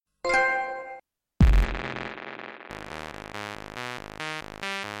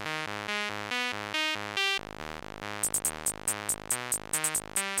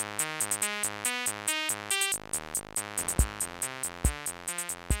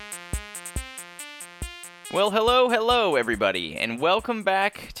Well, hello, everybody, and welcome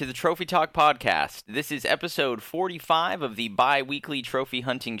back to the Trophy Talk podcast. This is episode 45 of the bi-weekly trophy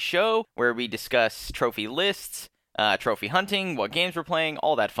hunting show, where we discuss trophy lists, trophy hunting, what games we're playing,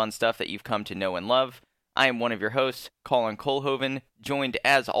 all that fun stuff that you've come to know and love. I am one of your hosts, Colin Colhoven, joined,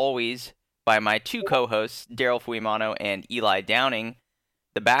 as always, by my two co-hosts, Daryl Fuimano and Eli Downing,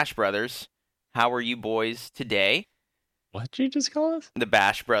 the Bash Brothers. How are you boys today? What'd you just call us? The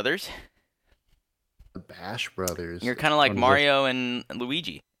Bash Brothers. The Bash Brothers. You're kind of like Mario and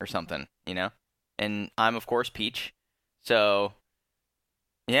Luigi or something, you know? And I'm, of course, Peach. So,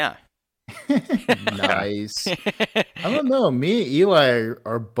 yeah. Nice. I don't know. Me and Eli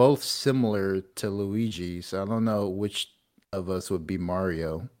are both similar to Luigi, so I don't know which of us would be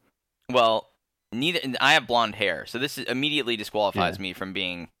Mario. Well, neither. I have blonde hair, so this immediately disqualifies me from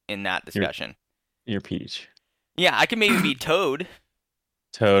being in that discussion. You're Peach. Yeah, I could maybe be Toad.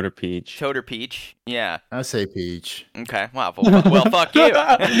 Toad or Peach. Toad or Peach, yeah. I say Peach. Okay, wow. Well, fuck you.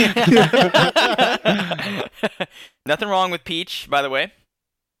 Nothing wrong with Peach, by the way.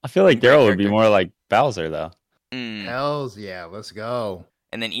 I feel like Daryl would be more like Bowser, though. Hells yeah, let's go.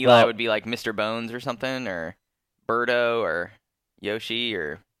 And then Eli would be like Mr. Bones or something, or Birdo, or Yoshi,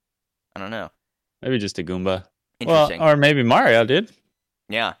 or I don't know. Maybe just a Goomba. Interesting. Well, or maybe Mario, dude.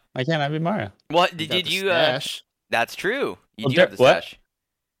 Yeah. Why can't I be Mario? What did you? That's true. You do have the what? stash.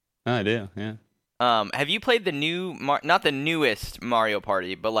 Oh, I do. Yeah. Have you played the new, not the newest Mario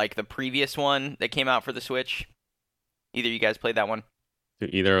Party, but like the previous one that came out for the Switch? Either of you guys played that one? Do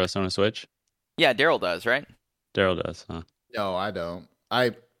either of us on a Switch? Yeah, Daryl does, right? Daryl does, huh? No, I don't.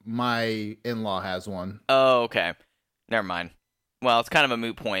 My in-law has one. Oh, okay. Never mind. Well, it's kind of a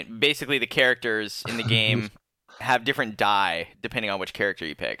moot point. Basically, the characters in the game have different die depending on which character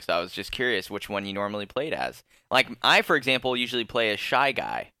you pick. So I was just curious which one you normally played as. Like, I, for example, usually play as Shy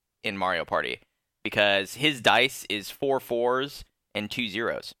Guy in Mario Party because his dice is 4 4s and 2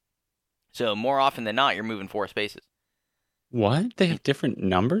 0s. So more often than not, you're moving 4 spaces. What? They have different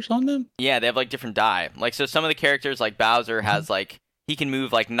numbers on them? Yeah, they have like different die. Like, so some of the characters, like Bowser, has like, he can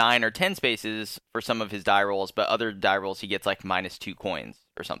move like 9 or 10 spaces for some of his die rolls, but other die rolls he gets like -2 coins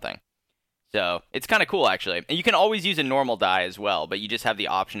or something. So it's kind of cool, actually. And you can always use a normal die as well, but you just have the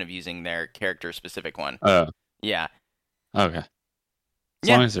option of using their character-specific one. Oh. Yeah. Okay. As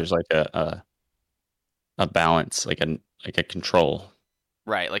long as there's like a balance, like a control.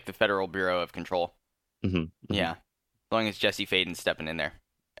 Right, like the Federal Bureau of Control. Mm-hmm. Yeah. As long as Jesse Faden's stepping in there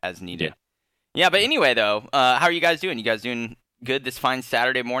as needed. Yeah, but anyway, though, how are you guys doing? You guys doing good this fine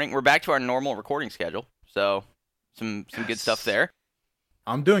Saturday morning? We're back to our normal recording schedule, so some good stuff there.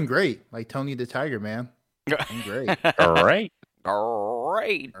 I'm doing great, like Tony the Tiger, man. I'm great. Great.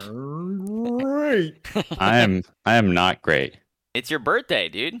 Great. Great. I am not great. It's your birthday,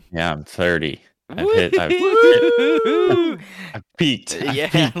 dude. Yeah, I'm 30. I've peaked.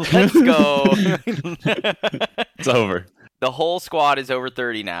 Yeah, let's go. It's over. The whole squad is over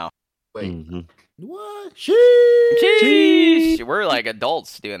 30 now. Wait. What? Sheesh. We're like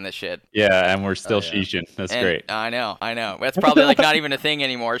adults doing this shit. Yeah, and we're still sheeshing. That's great. I know. That's probably like not even a thing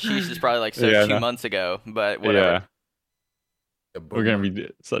anymore. Sheesh is probably like 2 months ago, but whatever. Yeah. We're gonna be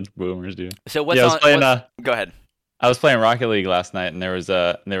such boomers, dude. So what's on? Go ahead. I was playing Rocket League last night, and there was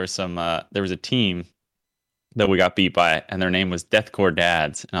a team that we got beat by, and their name was Deathcore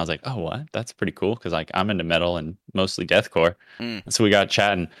Dads, and I was like, oh, what? That's pretty cool, because like I'm into metal and mostly deathcore. And so we got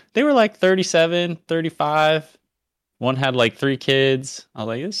chatting. They were like 37, 35. One had like 3 kids. I was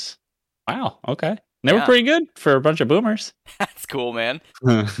like, this, wow, okay. And they were pretty good for a bunch of boomers. That's cool, man.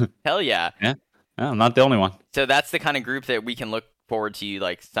 Hell yeah. Yeah, I'm not the only one. So that's the kind of group that we can look forward to you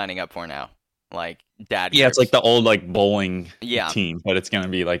like signing up for now, like dad. Yeah, groups. it's like the old like bowling team, but it's gonna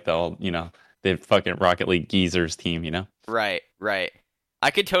be like the old, the fucking Rocket League geezers team, Right.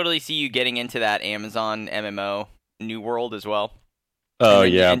 I could totally see you getting into that Amazon MMO New World as well. Oh,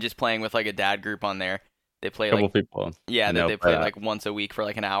 and just playing with like a dad group on there. They play a couple people. Yeah, they play like once a week for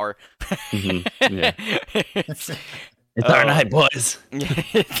like an hour. Yeah. It's our night, boys.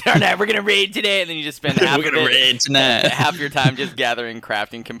 It's our night. We're gonna raid today, and then you just spend half your time just gathering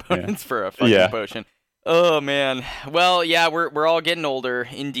crafting components for a fucking potion. Oh man. Well, yeah, we're all getting older,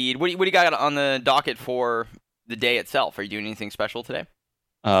 indeed. What do you got on the docket for the day itself? Are you doing anything special today?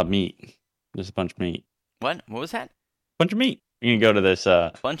 Meat. Just a bunch of meat. What? What was that? Bunch of meat. You can go to this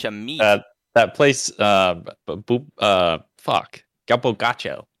bunch of meat. That place. Fuck. Gapo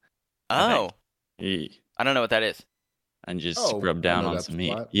Gacho. Oh. I don't know what that is. And just rub down on some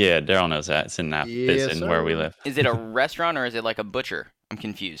meat. Yeah, Daryl knows that. It's in that. It's in where we live. Is it a restaurant or is it like a butcher? I'm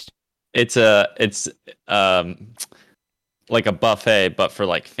confused. It's like a buffet, but for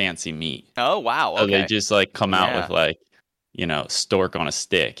like fancy meat. Oh wow. So Okay. they just like come out Yeah. with like, stork on a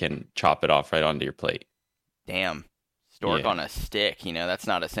stick and chop it off right onto your plate. Damn. Stork Yeah. on a stick. That's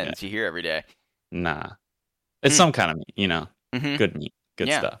not a sentence you hear every day. Nah, it's some kind of meat. Mm-hmm. Good meat, good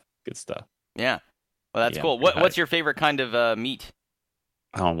Yeah. stuff, good stuff. Yeah. Well, that's Yeah, cool. pretty What's hype. your favorite kind of meat?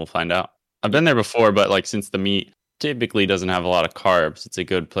 Oh, we'll find out. I've been there before, but like since the meat typically doesn't have a lot of carbs, it's a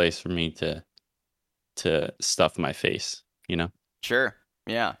good place for me to stuff my face. Sure.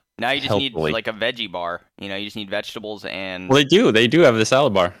 Yeah. Now you just need Healthily. like a veggie bar. You just need vegetables and. Well, they do have the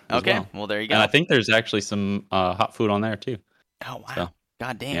salad bar. As Okay. well. Well, there you go. And I think there's actually some hot food on there too. Oh wow. So,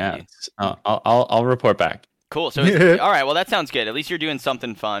 God damn. yeah, Dude. I'll report back. Cool. So, all right. Well, that sounds good. At least you're doing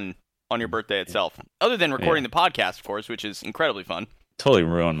something fun on your birthday itself, other than recording the podcast, of course, which is incredibly fun. Totally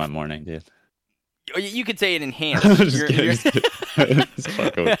ruined my morning, dude. You could say it enhanced. Just kidding. Just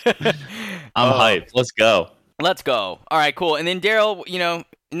fucking with you. I'm hyped. Let's go. Let's go. All right, cool. And then Daryl,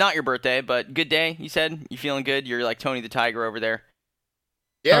 not your birthday, but good day. You said you feeling good. You're like Tony the Tiger over there.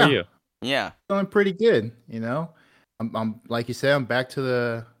 Yeah, How are you? Yeah. feeling pretty good. I'm like you said, I'm back to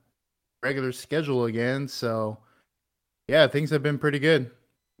the regular schedule again. So, yeah, things have been pretty good.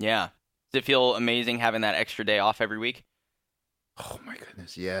 Yeah. Does it feel amazing having that extra day off every week? Oh my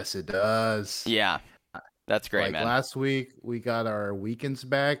goodness, yes, it does. Yeah. That's great, like man. last week, we got our weekends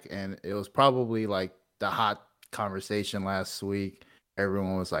back, and it was probably like the hot conversation last week.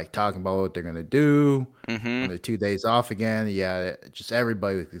 Everyone was like talking about what they're gonna do Mm-hmm. on the 2 days off again. Yeah, just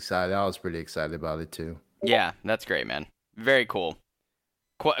everybody was excited. I was pretty excited about it too. Yeah, that's great, man. Very cool.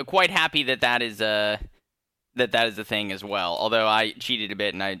 Quite happy that is a thing as well. Although I cheated a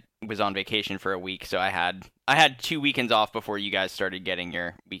bit and I was on vacation for a week, so I had 2 weekends off before you guys started getting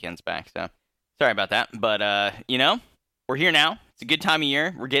your weekends back. So sorry about that, but we're here now. It's a good time of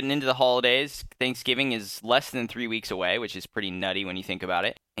year. We're getting into the holidays. Thanksgiving is less than 3 weeks away, which is pretty nutty when you think about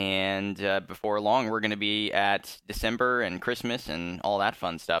it. And before long, we're going to be at December and Christmas and all that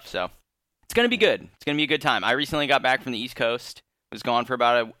fun stuff. So it's going to be good. It's going to be a good time. I recently got back from the East Coast. Was gone for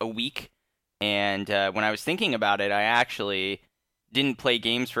about a week. And when I was thinking about it, I actually didn't play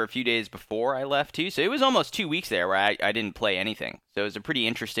games for a few days before I left, too. So it was almost 2 weeks there where I didn't play anything. So it was a pretty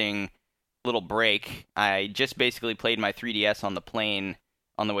interesting little break. I just basically played my 3DS on the plane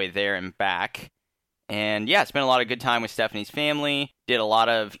on the way there and back. And yeah, spent a lot of good time with Stephanie's family. Did a lot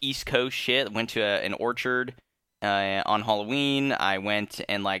of East Coast shit. Went to an orchard on Halloween. I went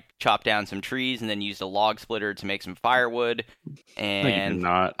and chopped down some trees and then used a log splitter to make some firewood. And No, you did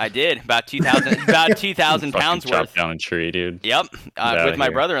not. I did about 2,000 pounds worth. Chop down a tree, dude. Yep, outta with my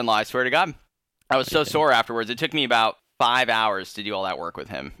here. brother-in-law. I swear to God, I was so sore afterwards. It took me about 5 hours to do all that work with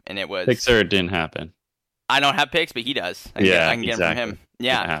him, and it was. Pixar didn't happen. I don't have pics, but he does. I can get them from him.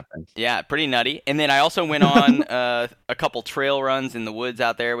 Didn't happen. Yeah, pretty nutty. And then I also went on a couple trail runs in the woods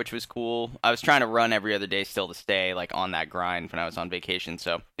out there, which was cool. I was trying to run every other day still to stay on that grind when I was on vacation,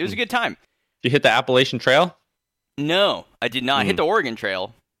 so it was a good time. Did you hit the Appalachian Trail? No, I did not hit the Oregon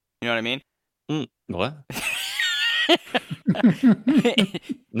Trail. You know what I mean? What?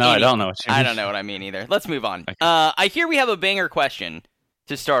 No, I don't know what you mean. I don't know what I mean either. Let's move on. Okay. I hear we have a banger question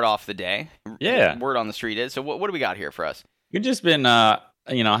to start off the day. Yeah. Word on the street is. So what do we got here for us? We've just been,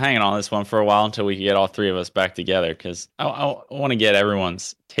 hanging on this one for a while until we can get all three of us back together because I want to get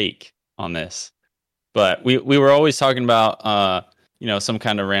everyone's take on this. But we were always talking about, some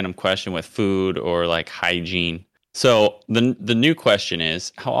kind of random question with food or hygiene. So the new question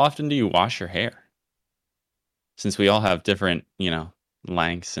is, how often do you wash your hair? Since we all have different,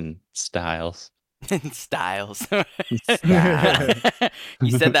 lengths and styles. Styles. You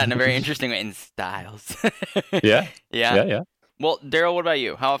said that in a very interesting way. In styles. Yeah. Yeah. Yeah. Well, Daryl, what about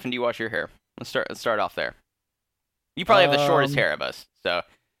you? How often do you wash your hair? Let's start off there. You probably have the shortest hair of us, so.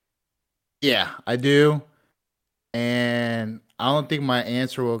 Yeah, I do. And I don't think my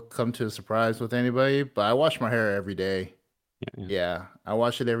answer will come to a surprise with anybody, but I wash my hair every day. Yeah, I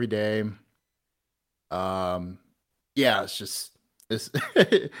wash it every day. Yeah, it's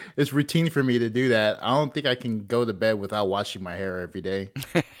it's routine for me to do that. I don't think I can go to bed without washing my hair every day.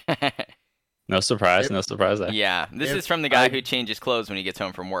 No surprise there. Yeah, this is from the guy who changes clothes when he gets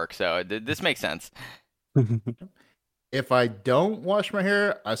home from work, so this makes sense. If I don't wash my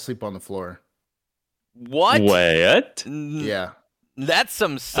hair, I sleep on the floor. What? What? Yeah. That's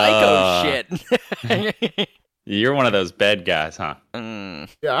some psycho shit. You're one of those bed guys, huh?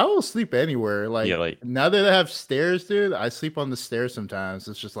 Yeah, I will sleep anywhere. Now that I have stairs, dude, I sleep on the stairs sometimes.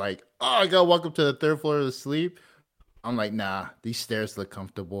 It's just I gotta walk up to the third floor to sleep. I'm like, nah, these stairs look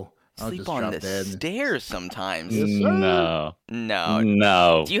comfortable. I'll Sleep just on drop the dead. stairs sometimes. Yes, sir. No.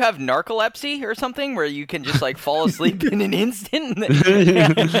 No. Do you have narcolepsy or something where you can just like fall asleep in an instant?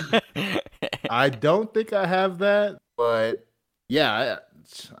 I don't think I have that, but yeah,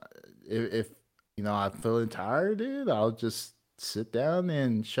 if I'm feeling tired, dude, I'll just sit down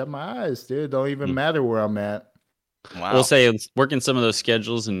and shut my eyes, dude. Don't even matter where I'm at. Wow. We'll say it's working some of those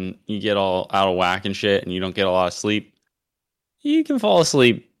schedules and you get all out of whack and shit and you don't get a lot of sleep. You can fall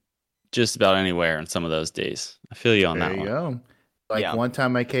asleep just about anywhere on some of those days. I feel you on that one. There you go. Like one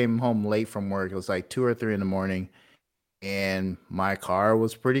time I came home late from work. It was like 2 or 3 in the morning. And my car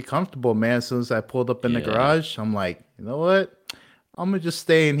was pretty comfortable, man. As soon as I pulled up in the garage, I'm like, you know what? I'm going to just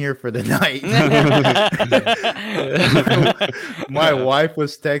stay in here for the night. My wife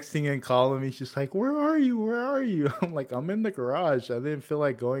was texting and calling me. She's like, where are you? Where are you? I'm like, I'm in the garage. I didn't feel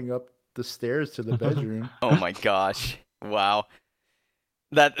like going up the stairs to the bedroom. Oh, my gosh. Wow.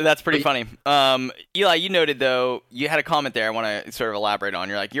 That's pretty funny. Eli, you noted, though, you had a comment there I want to sort of elaborate on.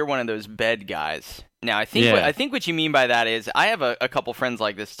 You're like, you're one of those bed guys. Now, I think what you mean by that is I have a couple friends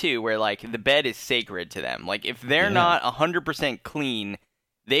like this, too, where, like, the bed is sacred to them. Like, if they're not 100% clean,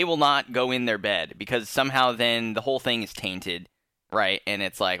 they will not go in their bed because somehow then the whole thing is tainted, right? And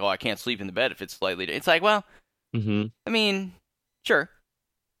it's like, oh, I can't sleep in the bed if it's slightly... It's like, well, I mean, sure.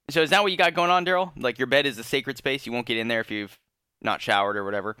 So is that what you got going on, Daryl? Like, your bed is a sacred space? You won't get in there if you've not showered or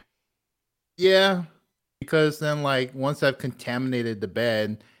whatever? Yeah, because then, like, once I've contaminated the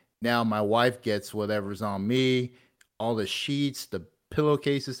bed... Now my wife gets whatever's on me. All the sheets, the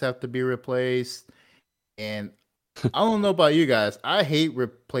pillowcases have to be replaced. And I don't know about you guys. I hate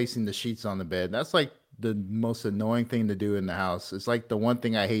replacing the sheets on the bed. That's like the most annoying thing to do in the house. It's like the one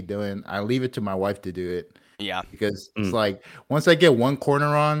thing I hate doing. I leave it to my wife to do it. Yeah. Because it's like once I get one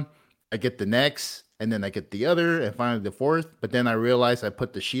corner on, I get the next, and then I get the other, and finally the fourth. But then I realize I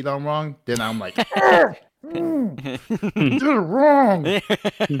put the sheet on wrong. Then I'm like, you did it wrong.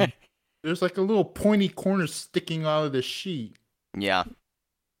 There's like a little pointy corner sticking out of the sheet. Yeah.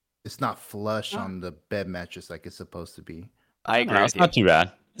 It's not flush on the bed mattress like it's supposed to be. I agree. It's not too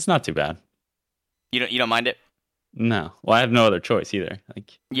bad. It's not too bad. You don't mind it? No. Well, I have no other choice either.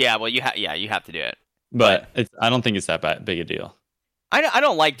 Like. Yeah. Well, you have to do it. But I don't think it's that big a deal. I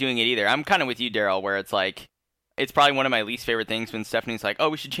don't like doing it either. I'm kind of with you, Daryl, where it's like it's probably one of my least favorite things when Stephanie's like, "Oh,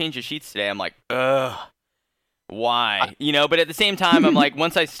 we should change the sheets today." I'm like, ugh. Why? But at the same time, I'm like,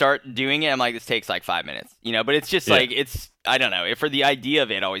 once I start doing it, I'm like, this takes like 5 minutes, but it's just like, I don't know. For the idea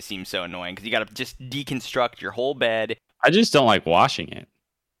of it always seems so annoying because you got to just deconstruct your whole bed. I just don't like washing it.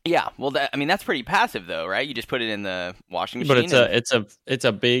 Yeah. Well, that's pretty passive though, right? You just put it in the washing machine. But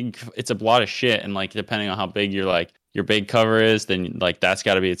it's a lot of shit. And like, depending on how big your bed cover is, then like, that's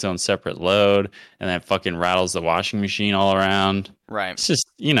got to be its own separate load. And that fucking rattles the washing machine all around. Right. It's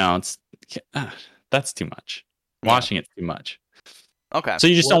just, that's too much. Washing it's too much. Okay. So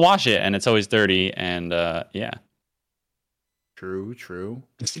you just don't wash it, and it's always dirty, and yeah. True.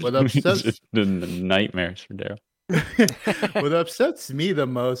 What upsets the nightmares for Daryl. What upsets me the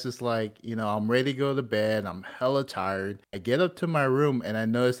most is like, I'm ready to go to bed. I'm hella tired. I get up to my room and I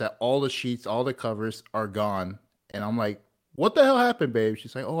notice that all the sheets, all the covers are gone. And I'm like, what the hell happened, babe?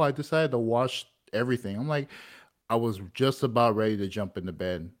 She's like, oh, I decided to wash everything. I'm like, I was just about ready to jump into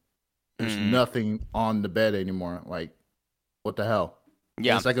bed. There's nothing on the bed anymore. Like, what the hell?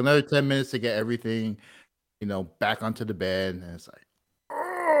 Yeah. It's like another 10 minutes to get everything, back onto the bed. And it's like,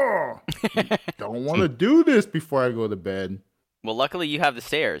 oh, don't want to do this before I go to bed. Well, luckily you have the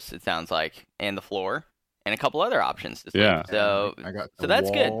stairs, it sounds like, and the floor, and a couple other options. Yeah. So I got the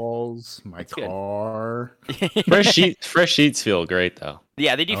that's walls, good. My that's car. Good. Fresh sheets feel great though.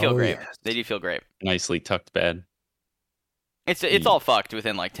 Yeah, they do feel great. Yes. They do feel great. Nicely tucked bed. It's all fucked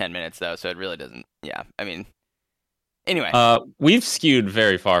within like 10 minutes though, so it really doesn't. Yeah, I mean, anyway. We've skewed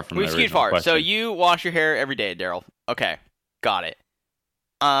very far from. We've skewed far. Question. So you wash your hair every day, Daryl. Okay, got it.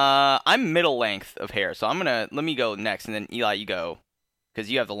 I'm middle length of hair, so let me go next, and then Eli, you go,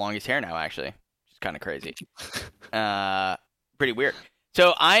 because you have the longest hair now, actually, which is kind of crazy. Pretty weird.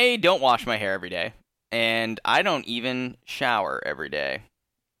 So I don't wash my hair every day, and I don't even shower every day.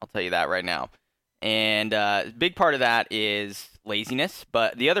 I'll tell you that right now. And a big part of that is laziness,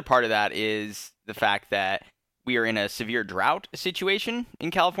 but the other part of that is the fact that we are in a severe drought situation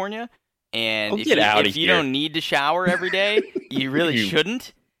in California. And if you don't need to shower every day, you really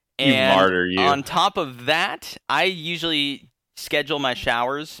shouldn't. And you martyr, you. On top of that, I usually schedule my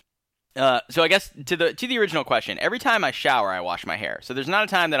showers. So I guess to the original question, every time I shower, I wash my hair. So there's not a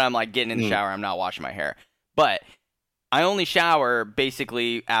time that I'm like getting in the shower, I'm not washing my hair. But I only shower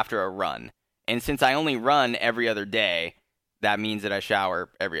basically after a run. And since I only run every other day, that means that I shower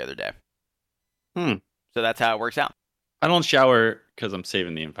every other day. Hmm. So that's how it works out. I don't shower because I'm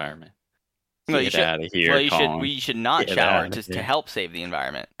saving the environment. Well, you Get should. out of here, Well, Colin. you should not Get shower outta to here. help save the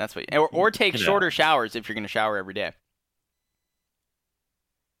environment. That's what. Or take Get shorter showers if you're going to shower every day.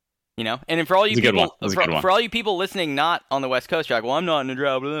 You know, and then for all you That's a good people, one. That's a good one. for all you people listening not on the West Coast, you're like, well, I'm not in a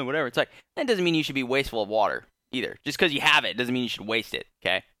drought, blah, whatever. It's like that doesn't mean you should be wasteful of water either. Just because you have it doesn't mean you should waste it.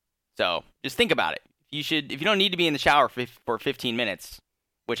 Okay, so just think about it. If you don't need to be in the shower for 15 minutes,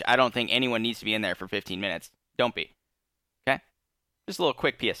 which I don't think anyone needs to be in there for 15 minutes, don't be. Okay, just a little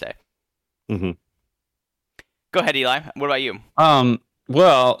quick PSA. Mm-hmm. Go ahead, Eli. What about you?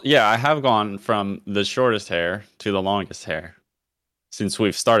 Well, yeah, I have gone from the shortest hair to the longest hair since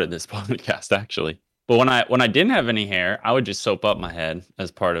we've started this podcast, actually. But when I didn't have any hair, I would just soap up my head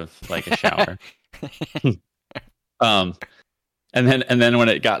as part of like a shower. And then when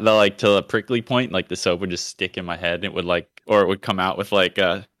it got to the prickly point, like the soap would just stick in my head, and it would or it would come out with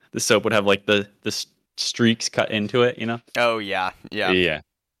the soap would have like the streaks cut into it, you know? Oh yeah. Yeah.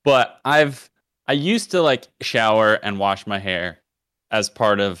 But I used to like shower and wash my hair as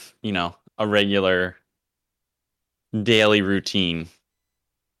part of, a regular daily routine.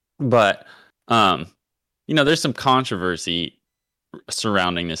 But there's some controversy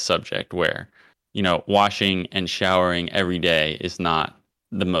surrounding this subject where, washing and showering every day is not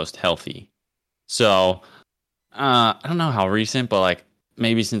the most healthy. So, I don't know how recent, but like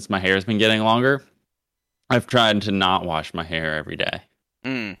maybe since my hair has been getting longer, I've tried to not wash my hair every day.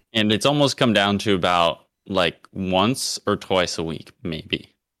 Mm. And it's almost come down to about like once or twice a week,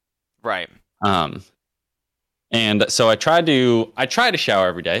 maybe. Right. And so I try to shower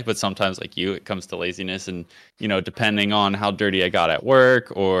every day, but sometimes like it comes to laziness and, depending on how dirty I got at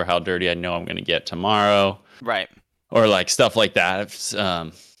work or how dirty I know I'm going to get tomorrow. Right. Or like stuff like that. If, I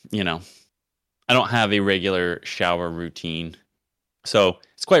don't have a regular shower routine. So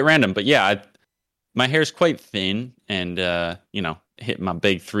it's quite random, but yeah, my hair's quite thin and, hit my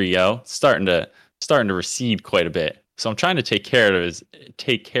big 3-0, starting to recede quite a bit. So I'm trying to take care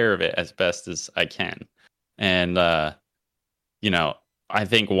of it as best as I can. And, I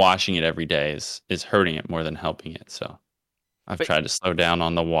think washing it every day is hurting it more than helping it. So I've tried to slow down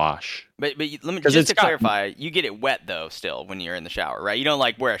on the wash. But let me just to clarify, you get it wet though still when you're in the shower, right? You don't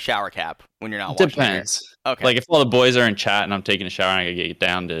like wear a shower cap when you're not washing Depends. your hair. Okay. Like if all the boys are in chat and I'm taking a shower and I get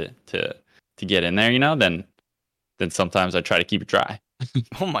down to get in there, then sometimes I try to keep it dry.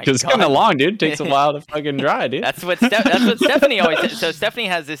 Oh my god! Because it's kind of long, dude. It takes a while to fucking dry, dude. That's what Stephanie always says. So Stephanie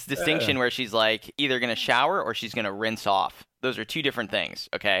has this distinction where she's like either gonna shower or she's gonna rinse off. Those are two different things.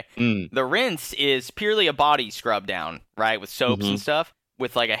 Okay. The rinse is purely a body scrub down, right, with soaps and stuff,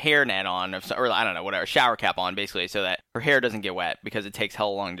 with like a hairnet on, or I don't know, whatever, shower cap on, basically, so that her hair doesn't get wet because it takes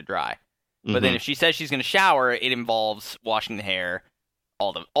hell long to dry. But then if she says she's gonna shower, it involves washing the hair,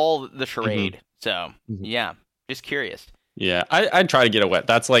 all the charade. So yeah, just curious. Yeah, I try to get it wet.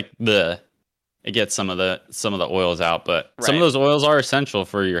 That's like it gets some of the oils out, but some of those oils are essential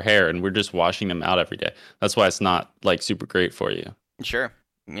for your hair, and we're just washing them out every day. That's why it's not like super great for you. Sure.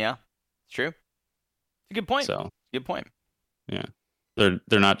 Yeah, it's true. It's a good point. So good point. Yeah,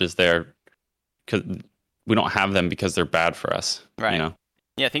 they're not just there because we don't have them because they're bad for us. Right.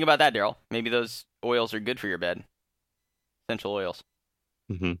 Yeah, think about that, Daryl. Maybe those oils are good for your bed. Essential oils.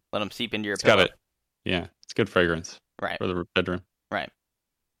 Mm-hmm. Let them seep into your It's pillow. got it. Yeah, it's good fragrance. Right. For the bedroom. Right.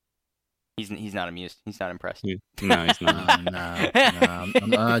 He's not amused. He's not impressed. No, he's not. No, I'm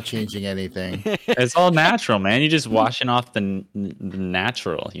not changing anything. It's all natural, man. You're just washing off the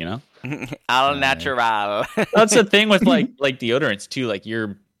natural, Al natural. That's the thing with like deodorants too. Like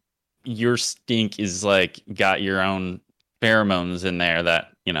your stink is like got your own pheromones in there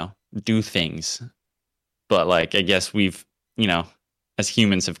that do things. But like I guess we've as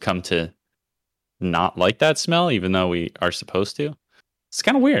humans have come to not like that smell, even though we are supposed to. It's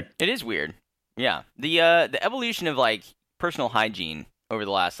kind of weird. It is weird. Yeah. The evolution of like personal hygiene over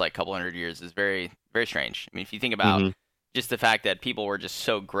the last like couple hundred years is very, very strange. I mean, if you think about just the fact that people were just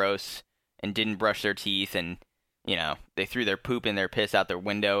so gross and didn't brush their teeth, and they threw their poop and their piss out their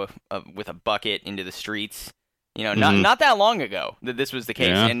window with a bucket into the streets. Not that long ago that this was the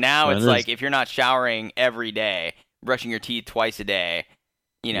case, and now it's like if you're not showering every day, brushing your teeth twice a day,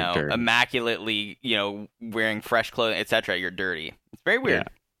 immaculately, wearing fresh clothing, etc., you're dirty. It's very weird. Yeah.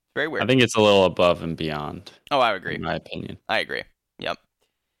 Very weird. I think it's a little above and beyond. Oh, I agree. In my opinion. I agree. Yep.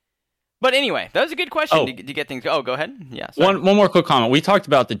 But anyway, that was a good question to get things. Oh, go ahead. Yeah. Sorry. One more quick comment. We talked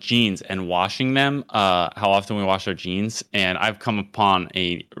about the jeans and washing them, how often we wash our jeans, and I've come upon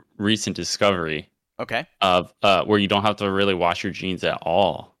a recent discovery. Okay. Of where you don't have to really wash your jeans at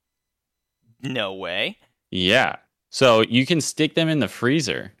all. No way. Yeah. So you can stick them in the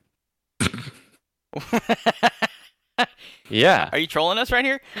freezer. Yeah. Are you trolling us right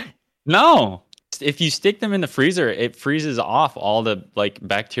here? No. If you stick them in the freezer, it freezes off all the like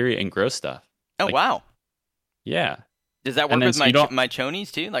bacteria and gross stuff. Oh, Like, wow. Yeah. Does that work And then with so you don't- my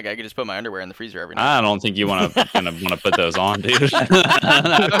chonies too? Like I could just put my underwear in the freezer every night. I don't think you want to put those on, dude.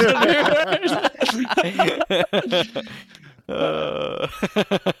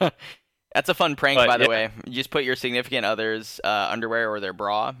 That's a fun prank, But, by the yeah. way. You just put your significant other's underwear or their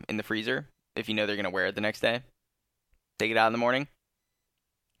bra in the freezer if you know they're going to wear it the next day. Take it out in the morning.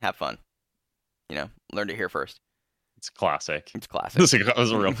 Have fun. You know, learned it here first. It's classic. It's classic. That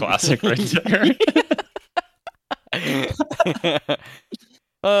was a real classic right there.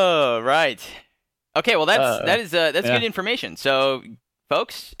 Oh, right. Okay, well that's yeah. good information. So,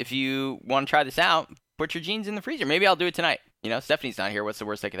 folks, if you want to try this out, put your jeans in the freezer. Maybe I'll do it tonight. You know, Stephanie's not here. What's the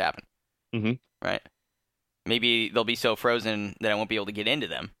worst that could happen? Mhm. Right. Maybe they'll be so frozen that I won't be able to get into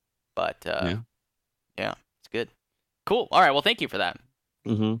them. But yeah, it's good. Cool. All right. Well, thank you for that.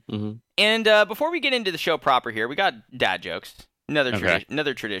 And before we get into the show proper here, we got dad jokes. Another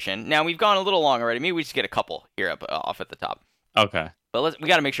tradition. Now we've gone a little long already. Maybe we just get a couple here off at the top. Okay. But we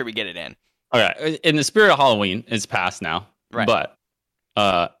got to make sure we get it in. Okay. In the spirit of Halloween, it's past now. Right. But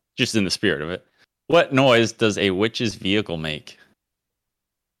just in the spirit of it, what noise does a witch's vehicle make?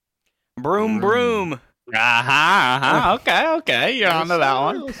 Broom, broom. Okay. You're onto that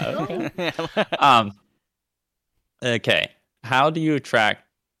one. Okay. Okay. How do you attract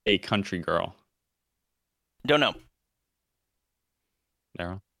a country girl? Don't know.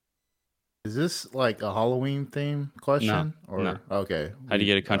 Daryl? Is this like a Halloween theme question? No. Okay. How do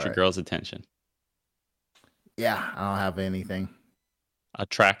you get a country All right. girl's attention? Yeah, I don't have anything.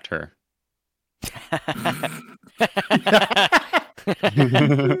 Attract her. That's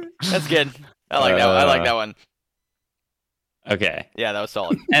good. I like that one. I like that one. Okay. Yeah, that was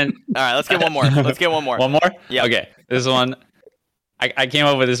solid. And All right, let's get one more. one more? Yeah. Okay. This one I came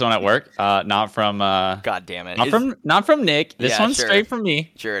up with this one at work. Not from God damn it. not from Nick. This Yeah, one's sure. straight from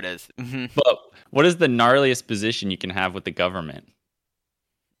me. Sure it is. Mhm. But what is the gnarliest position you can have with the government?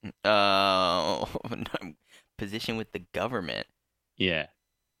 Position with the government. Yeah.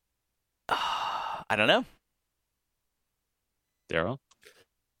 I don't know. Daryl?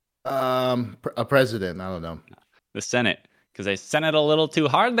 A president. I don't know. The Senate. Because they sent it a little too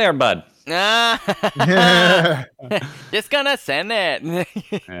hard there, bud. Just gonna send it.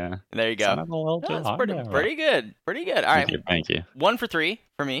 Yeah. There you go. Sent it a little too That's hard pretty there, good. Pretty good. All right. Thank you. 1 for 3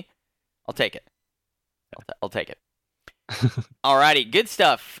 for me. I'll take it. I'll take it. Alrighty, good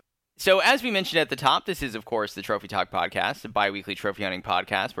stuff. So as we mentioned at the top, this is, of course, the Trophy Talk Podcast, a bi-weekly trophy hunting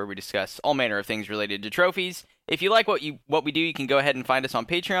podcast where we discuss all manner of things related to trophies. If you like what we do, you can go ahead and find us on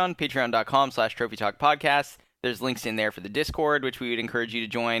Patreon, patreon.com/trophytalkpodcast. There's links in there for the Discord, which we would encourage you to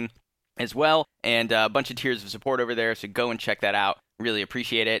join as well, and a bunch of tiers of support over there, so go and check that out. Really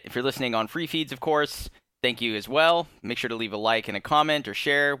appreciate it. If you're listening on free feeds, of course, thank you as well. Make sure to leave a like and a comment or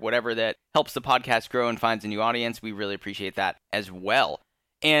share, whatever that helps the podcast grow and finds a new audience. We really appreciate that as well.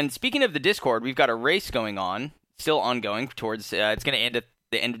 And speaking of the Discord, we've got a race going on, still ongoing, towards it's going to end at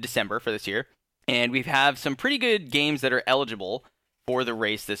the end of December for this year. And we have some pretty good games that are eligible for the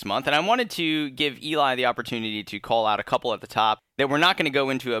race this month. And I wanted to give Eli the opportunity to call out a couple at the top that we're not going to go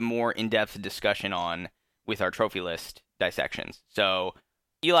into a more in-depth discussion on with our trophy list dissections. So,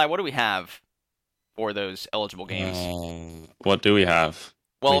 Eli, what do we have for those eligible games? What do we have?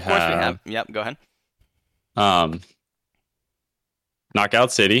 Well, of course we have. Yep, go ahead.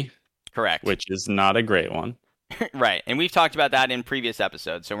 Knockout City. Correct. Which is not a great one. Right. And we've talked about that in previous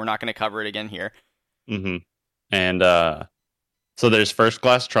episodes, so we're not going to cover it again here. Mm-hmm. And so there's First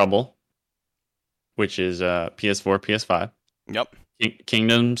Class Trouble, which is PS4, PS5. Yep.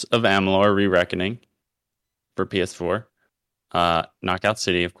 Kingdoms of Amalur: Re-Reckoning for PS4. Knockout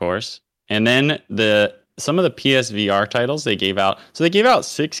City, of course. And then some of the PSVR titles they gave out. So they gave out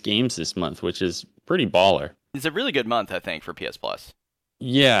 6 games this month, which is pretty baller. It's a really good month, I think, for PS Plus.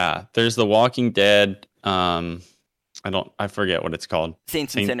 Yeah, there's The Walking Dead. I forget what it's called.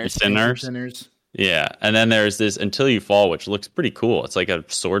 Saints and Sinners. Sinners. Yeah, and then there's this Until You Fall, which looks pretty cool. It's like a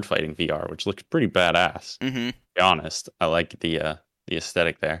sword fighting VR, which looks pretty badass. Mm-hmm. To be honest, I like the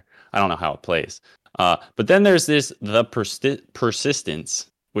aesthetic there. I don't know how it plays. But then there's The Persistence,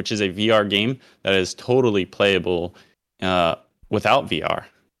 which is a VR game that is totally playable without VR.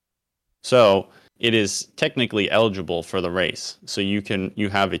 So it is technically eligible for the race. So you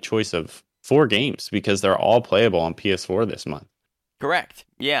have a choice of 4 games because they're all playable on PS4 this month. Correct.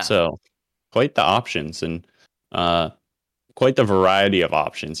 Yeah. So quite the options and quite the variety of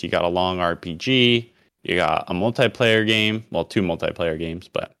options. You got a long RPG, You got a multiplayer game, well, 2 multiplayer games,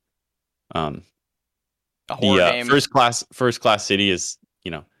 but A horror game. First Class City is,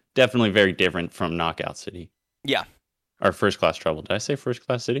 definitely very different from Knockout City. Yeah. Or First Class Trouble. Did I say First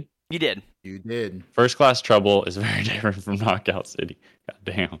Class City? You did. You did. First Class Trouble is very different from Knockout City. God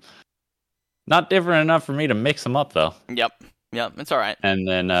damn. Not different enough for me to mix them up, though. Yep, it's all right. And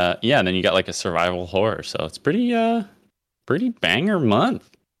then, then you got like a survival horror. So it's pretty banger month.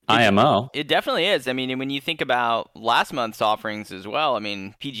 IMO. It definitely is. I mean, and when you think about last month's offerings as well, I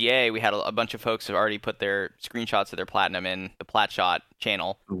mean, PGA, we had a bunch of folks who already put their screenshots of their platinum in the Platshot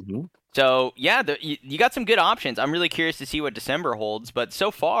channel. Mm-hmm. So, yeah, you got some good options. I'm really curious to see what December holds. But so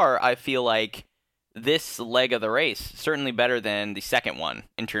far, I feel like this leg of the race certainly better than the second one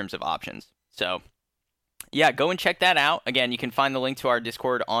in terms of options. So, yeah, go and check that out. Again, you can find the link to our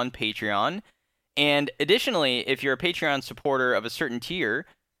Discord on Patreon. And additionally, if you're a Patreon supporter of a certain tier,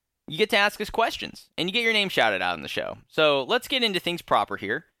 you get to ask us questions, and you get your name shouted out in the show. So let's get into things proper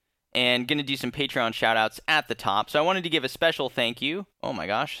here, and going to do some Patreon shout-outs at the top. So I wanted to give a special thank you. Oh my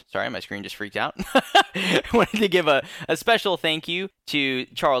gosh, sorry, my screen just freaked out. I wanted to give a special thank you to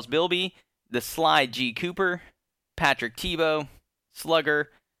Charles Bilby, the Sly G. Cooper, Patrick Tebow,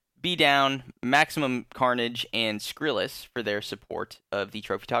 Slugger, B-Down, Maximum Carnage, and Skrillis for their support of the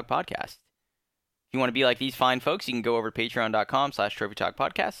Trophy Talk podcast. If you want to be like these fine folks, you can go over to patreon.com/Trophy Talk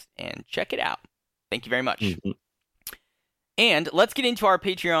Podcast and check it out. Thank you very much. Mm-hmm. And let's get into our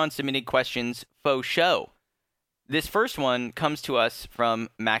Patreon submitted questions faux show. This first one comes to us from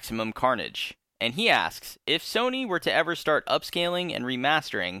Maximum Carnage, and he asks, if Sony were to ever start upscaling and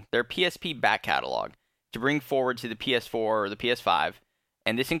remastering their PSP back catalog to bring forward to the PS4 or the PS5,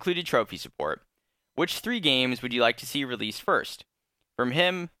 and this included trophy support, which 3 games would you like to see released first? For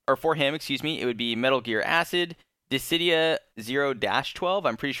him, it would be Metal Gear Acid, Dissidia 0-12.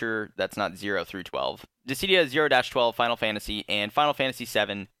 I'm pretty sure that's not 0 through 12. Dissidia 0-12, Final Fantasy, and Final Fantasy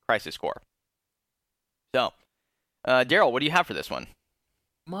VII Crisis Core. So, Daryl, what do you have for this one?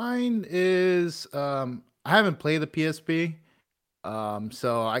 Mine is I haven't played the PSP,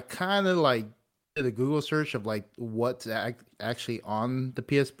 so I kind of like did a Google search of like what's actually on the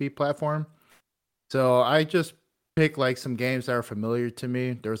PSP platform. So I just pick like some games that are familiar to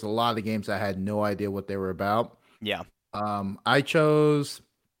me. There's a lot of games I had no idea what they were about. Yeah. I chose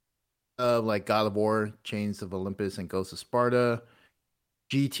like God of War, Chains of Olympus, and Ghosts of Sparta.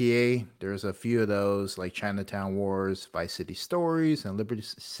 GTA, there's a few of those like Chinatown Wars, Vice City Stories, and Liberty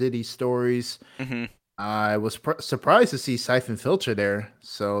City Stories. Mm-hmm. I was surprised to see Siphon Filter there.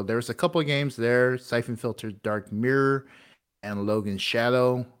 So there's a couple of games there: Siphon Filter, Dark Mirror, and Logan's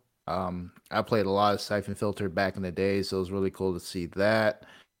Shadow. I played a lot of Siphon Filter back in the day, so it was really cool to see that.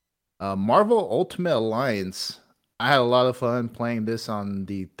 Marvel Ultimate Alliance. I had a lot of fun playing this on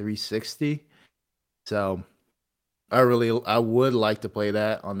the 360. So I would like to play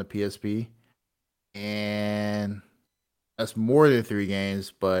that on the PSP. And that's more than 3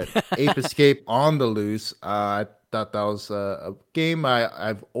 games, but Ape Escape on the Loose. I thought that was a game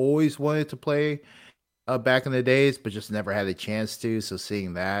I've always wanted to play back in the days, but just never had a chance to. So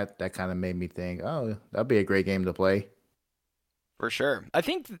seeing that kind of made me think, oh, that'd be a great game to play. For sure. I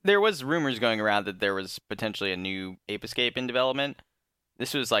think there was rumors going around that there was potentially a new Ape Escape in development.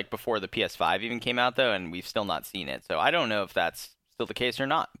 This was like before the PS5 even came out, though, and we've still not seen it. So I don't know if that's still the case or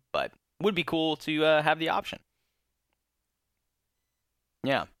not, but would be cool to have the option.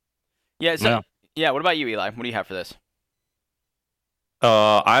 Yeah. Yeah. So, yeah. What about you, Eli? What do you have for this?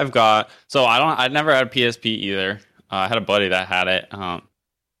 I never had a PSP either. I had a buddy that had it. I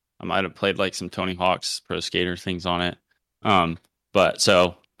might have played like some Tony Hawk's Pro Skater things on it. But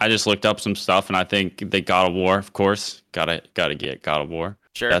so I just looked up some stuff, and I think they God of War, of course, gotta get God of War.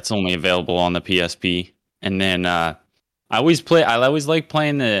 Sure. That's only available on the PSP. And then I always like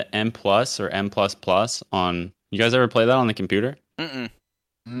playing the M Plus or M Plus Plus on. You guys ever play that on the computer?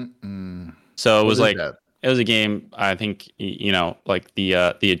 Mm-mm. So it was like that? It was a game. I think like the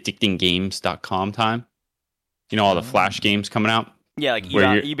addictinggames.com time. All the Flash games coming out. Yeah, like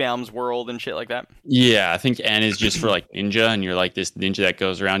eBaum's World and shit like that. Yeah, I think N is just for like ninja, and you're like this ninja that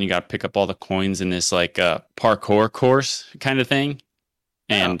goes around. You got to pick up all the coins in this like parkour course kind of thing,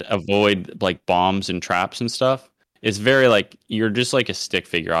 and avoid like bombs and traps and stuff. It's very like you're just like a stick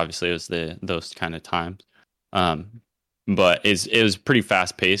figure. Obviously, it was those kind of times, but it was pretty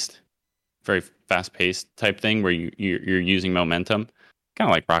fast paced, very fast paced type thing where you're using momentum, kind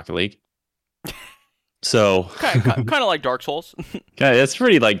of like Rocket League. So kind of like Dark Souls. Yeah, it's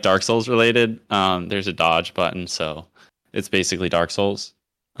pretty like Dark Souls related. There's a dodge button, so it's basically Dark Souls.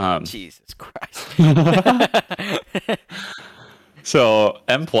 Jesus Christ. So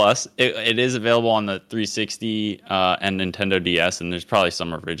M Plus, it is available on the 360 and Nintendo DS, and there's probably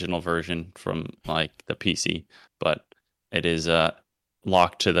some original version from like the PC, but it is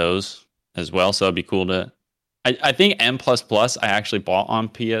locked to those as well. So it'd be cool to. I think M Plus Plus I actually bought on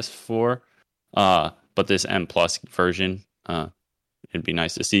PS4, but this M Plus version, it'd be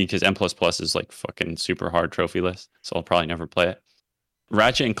nice to see because M Plus Plus is like fucking super hard trophy list, so I'll probably never play it.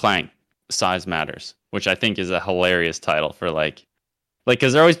 Ratchet and Clank Size Matters, which I think is a hilarious title for like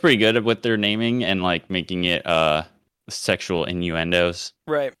because they're always pretty good with their naming and like making it sexual innuendos,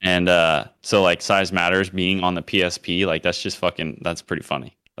 Right. and so like Size Matters being on the PSP, like that's just fucking that's pretty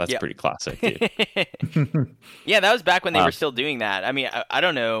funny. That's pretty classic, dude. Yeah, that was back when they were still doing that. I mean, I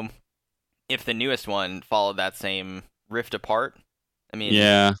don't know if the newest one followed that same rift apart. I mean,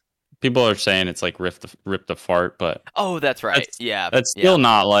 yeah, people are saying it's like ripped apart, but oh, that's right. that's still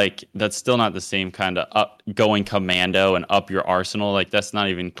not like that's still not the same kind of going commando and up your arsenal. Like that's not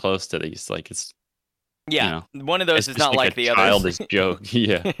even close to these. Like it's one of those is not like the others. Childish joke,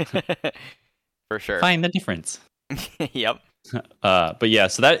 yeah, for sure. Find the difference. Yep. But yeah,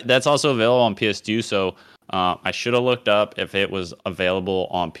 so that's also available on PS2. So I should have looked up if it was available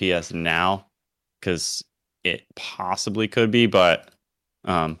on PS Now, because it possibly could be, but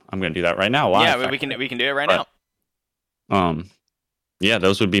I'm gonna do that right now. Yeah, we can do it right now. Yeah,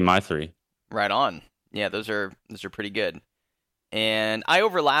 those would be my three. Right on. Yeah, those are pretty good. And I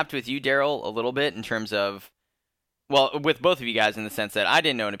overlapped with you, Daryl, a little bit in terms of, well, with both of you guys in the sense that I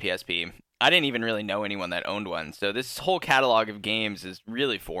didn't own a PSP. I didn't even really know anyone that owned one. So this whole catalog of games is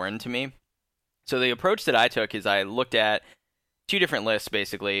really foreign to me. So the approach that I took is I looked at two different lists,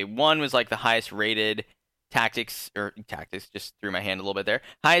 basically. One was like the highest rated tactics, just threw my hand a little bit there.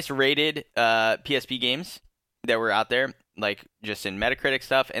 Highest rated PSP games that were out there, like just in Metacritic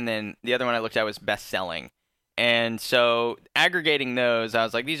stuff. And then the other one I looked at was best selling. And so aggregating those, I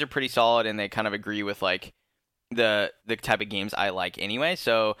was like, these are pretty solid, and they kind of agree with like the type of games I like anyway.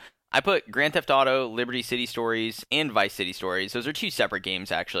 So I put Grand Theft Auto, Liberty City Stories, and Vice City Stories. Those are two separate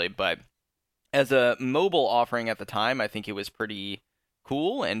games, actually, but as a mobile offering at the time, I think it was pretty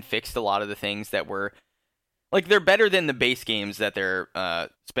cool and fixed a lot of the things that were, like, they're better than the base games that they're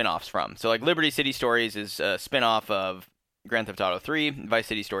spin-offs from. So, like, Liberty City Stories is a spin-off of Grand Theft Auto 3. Vice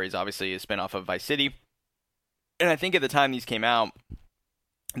City Stories, obviously, is a spin-off of Vice City. And I think at the time these came out,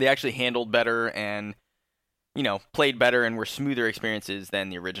 they actually handled better and played better and were smoother experiences than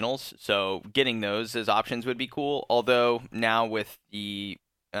the originals. So getting those as options would be cool. Although now with the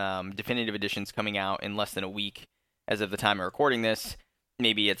definitive editions coming out in less than a week as of the time of recording this,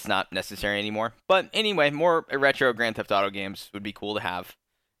 maybe it's not necessary anymore. But anyway, more retro Grand Theft Auto games would be cool to have.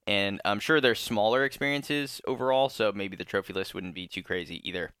 And I'm sure they're smaller experiences overall, so maybe the trophy list wouldn't be too crazy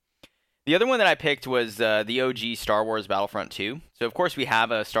either. The other one that I picked was the OG Star Wars Battlefront 2. So, of course, we have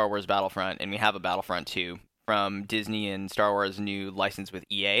a Star Wars Battlefront, and we have a Battlefront 2 from Disney and Star Wars' new license with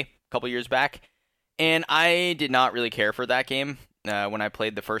EA a couple years back. And I did not really care for that game when I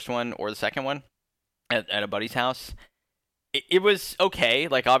played the first one or the second one at a buddy's house. It was okay.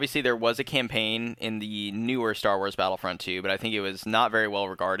 Like, obviously, there was a campaign in the newer Star Wars Battlefront 2, but I think it was not very well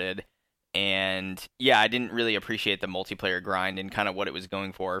regarded. And yeah, I didn't really appreciate the multiplayer grind and kind of what it was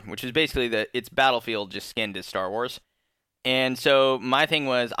going for, which is basically it's Battlefield just skinned as Star Wars. And so my thing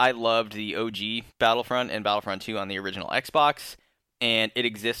was I loved the OG Battlefront and Battlefront 2 on the original Xbox, and it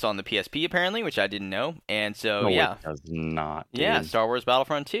exists on the PSP apparently, which I didn't know. And so It does not. Dude. Yeah, Star Wars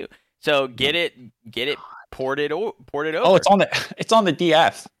Battlefront 2. So get it ported over. Oh, it's on the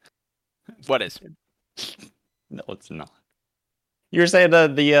DS. What is? No, it's not. You were saying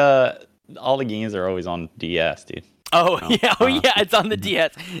the all the games are always on DS, dude. Oh, yeah, it's on the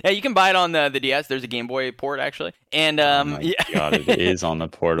DS. Yeah, you can buy it on the DS. There's a Game Boy port, actually. And, God, it is on the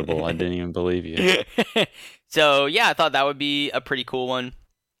portable. I didn't even believe you. So, yeah, I thought that would be a pretty cool one.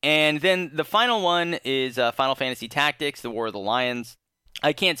 And then the final one is Final Fantasy Tactics, The War of the Lions.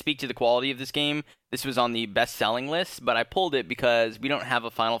 I can't speak to the quality of this game. This was on the best-selling list, but I pulled it because we don't have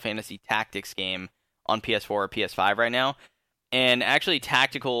a Final Fantasy Tactics game on PS4 or PS5 right now. And actually,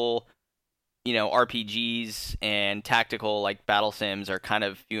 tactical RPGs and tactical like battle sims are kind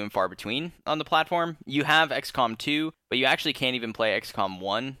of few and far between on the platform. You have XCOM 2, but you actually can't even play XCOM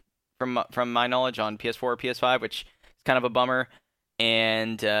 1 from my knowledge on PS4 or PS5, which is kind of a bummer.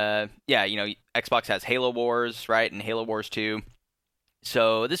 And Xbox has Halo Wars, right, and Halo Wars 2.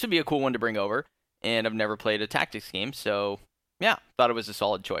 So this would be a cool one to bring over. And I've never played a tactics game, so yeah, thought it was a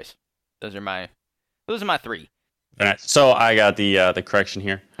solid choice. Those are my three. All right, so I got the correction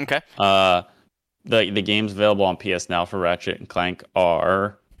here. Okay. The games available on PS Now for Ratchet and Clank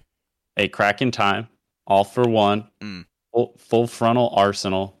are A Crack in Time, All for One, full frontal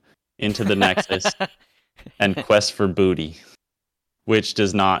arsenal into the Nexus and quest for booty, which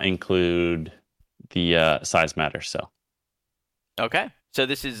does not include the size matter. So Okay. So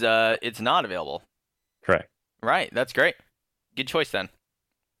this is it's not available. correct. Right. That's great. Good choice then.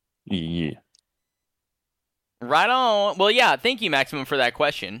 Yeah. Right on. Well, yeah, thank you, Maximum, for that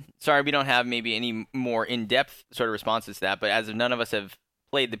question. Sorry we don't have maybe any more in-depth sort of responses to that, but as none of us have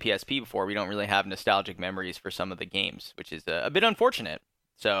played the PSP before, we don't really have nostalgic memories for some of the games, which is a bit unfortunate.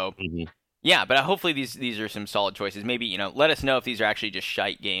 So, yeah, but hopefully these are some solid choices. Maybe, let us know if these are actually just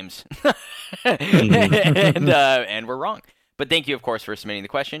shite games. And we're wrong. But thank you, of course, for submitting the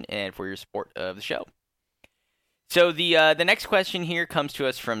question and for your support of the show. So the next question here comes to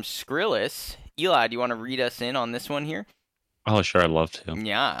us from Skrillis. Eli, do you want to read us in on this one here? Oh, sure. I'd love to.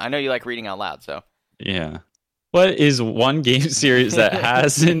 Yeah, I know you like reading out loud, so. Yeah. What is one game series that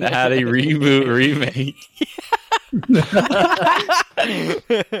hasn't had a reboot remake?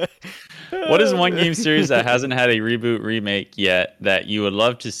 What is one game series that hasn't had a reboot remake yet that you would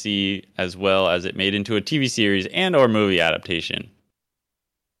love to see as well as it made into a TV series and or movie adaptation?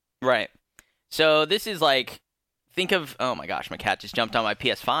 Right. So this is like, think of, oh my gosh, my cat just jumped on my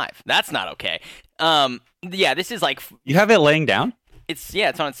PS5. That's not okay. Yeah, this is like, You have it laying down? it's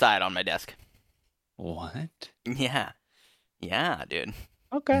on its side on my desk. What? Yeah, dude.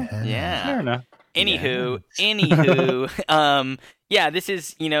 Okay. Yeah. Fair enough. Anywho, yeah, this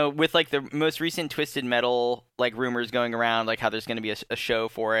is, with like the most recent Twisted Metal like rumors going around, like how there's going to be a show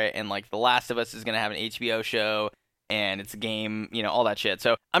for it, and like The Last of Us is going to have an HBO show, and it's a game, all that shit.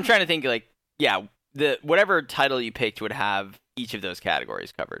 So I'm trying to think, like, yeah, whatever title you picked would have each of those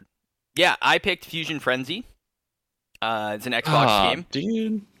categories covered. Yeah, I picked Fusion Frenzy. It's an Xbox game.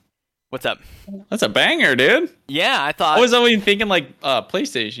 Dude. What's up? That's a banger, dude. Yeah, I thought. I was always thinking like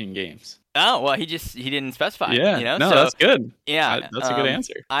PlayStation games. Oh, well, he didn't specify. Yeah, so, that's good. Yeah, that's a good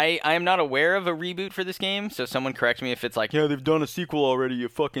answer. I am not aware of a reboot for this game, so someone correct me if it's like, yeah, they've done a sequel already, you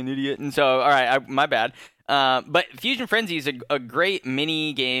fucking idiot. And so, all right, my bad. But Fusion Frenzy is a great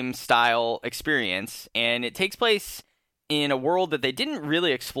mini game style experience, and it takes place in a world that they didn't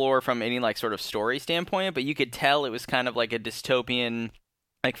really explore from any like sort of story standpoint, but you could tell it was kind of like a dystopian,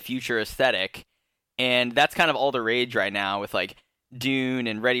 like future aesthetic, and that's kind of all the rage right now with like Dune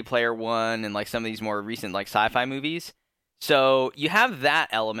and Ready Player One and like some of these more recent like sci-fi movies. So you have that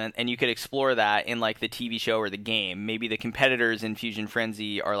element, and you could explore that in like the TV show or the game. Maybe the competitors in Fusion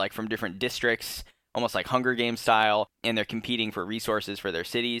Frenzy are like from different districts, almost like Hunger Games style, and they're competing for resources for their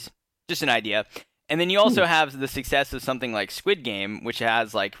cities. Just an idea. And then you also have the success of something like Squid Game, which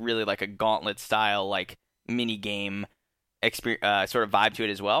has like really like a gauntlet style like mini game sort of vibe to it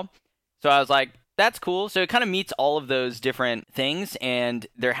as well. So I was like, that's cool. So it kind of meets all of those different things, and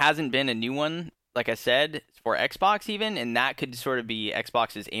there hasn't been a new one, like I said, for Xbox even, and that could sort of be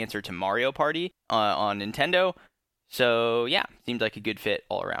Xbox's answer to Mario Party on Nintendo. So yeah, seemed like a good fit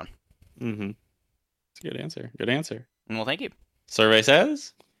all around. Mm-hmm. It's a good answer. Good answer. Well, thank you. Survey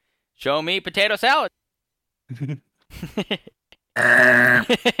says, show me potato salad.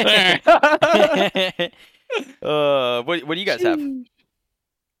 What do you guys have?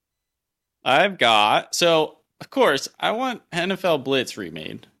 I've got, so of course I want NFL Blitz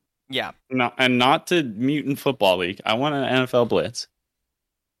remade. Yeah. No, and not to Mutant Football League. I want an NFL Blitz.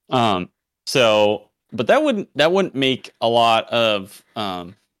 So, but that wouldn't make a lot of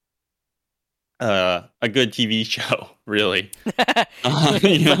a good TV show, really.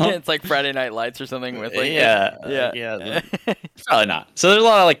 It's like Friday Night Lights or something with like yeah. Probably not. So there's a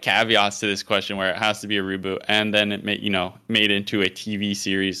lot of like caveats to this question where it has to be a reboot, and then it made into a TV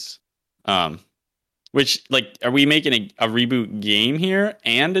series. Which, like, are we making a reboot game here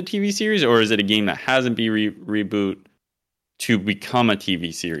and a TV series, or is it a game that hasn't been reboot to become a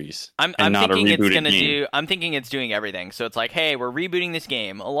TV series? I'm thinking it's doing everything. So it's like, hey, we're rebooting this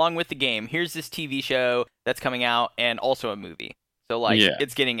game. Along with the game, here's this TV show that's coming out and also a movie. So like,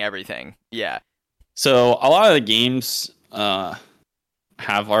 It's getting everything. Yeah. So a lot of the games have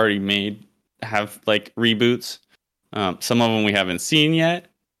like reboots. Some of them we haven't seen yet,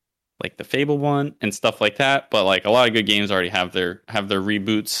 like the Fable one and stuff like that. But like a lot of good games already have their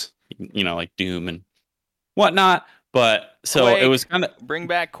reboots, like Doom and whatnot. But so Quake. It was kind of bring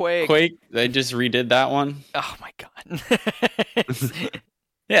back Quake. They just redid that one. Oh my god.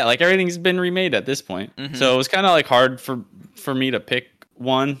 Yeah, like everything's been remade at this point. Mm-hmm. So it was kind of like hard for me to pick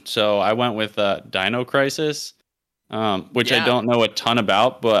one. So I went with Dino Crisis, which I don't know a ton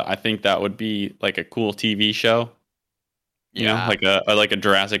about, but I think that would be like a cool TV show. Like a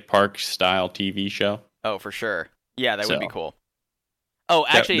Jurassic Park style TV show. Oh, for sure. Yeah, that would be cool. Oh,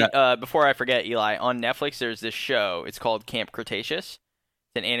 actually, before I forget, Eli, on Netflix there's this show. It's called Camp Cretaceous.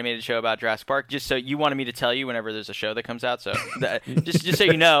 It's an animated show about Jurassic Park. Just so you wanted me to tell you whenever there's a show that comes out. So just so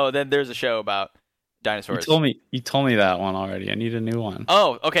you know that there's a show about dinosaurs. You told me that one already. I need a new one.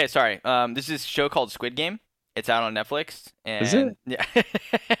 Oh, okay. Sorry. This is a show called Squid Game. It's out on Netflix. And Is it? Yeah.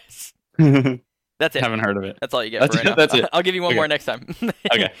 That's it. Haven't heard of it. That's all you get for right now. That's it. I'll give you one more next time.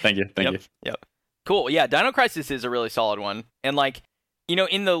 Okay, thank you. Thank you. Yep. Cool. Yeah, Dino Crisis is a really solid one. And like,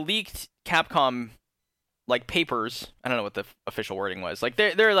 in the leaked Capcom like papers, I don't know what the official wording was. Like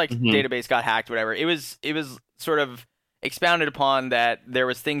their like database got hacked, whatever. It was sort of expounded upon that there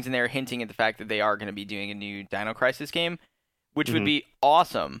was things in there hinting at the fact that they are going to be doing a new Dino Crisis game, which would be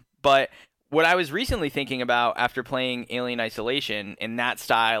awesome. But what I was recently thinking about after playing Alien Isolation in that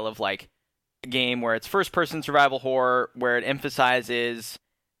style of like a game where it's first-person survival horror, where it emphasizes,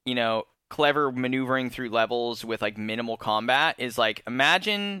 clever maneuvering through levels with like minimal combat, is like,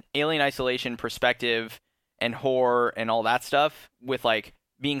 imagine Alien Isolation perspective and horror and all that stuff with like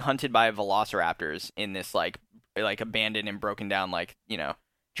being hunted by velociraptors in this like abandoned and broken down like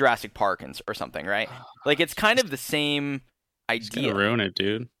Jurassic Park or something, right? Like it's kind of the same idea. It's gonna ruin it,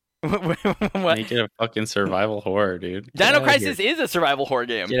 dude. What? Make it a fucking survival horror, dude. Dino Crisis is a survival horror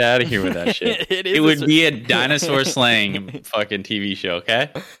game. Get out of here with that shit. It would be a dinosaur slaying fucking TV show,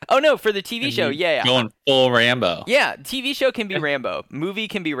 okay? Oh no, for the TV show, yeah. Going full Rambo. Yeah, TV show can be Rambo, movie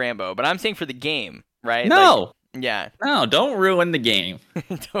can be Rambo, but I'm saying for the game, right? No. Like, yeah. No, don't ruin the game.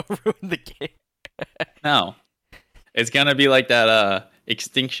 Don't ruin the game. No. It's gonna be like that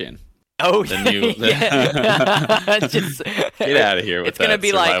Extinction. Oh, the new. Get out of here with that. It's gonna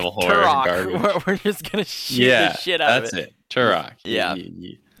be like Turok. We're just gonna shoot the shit out of it. That's it. Turok.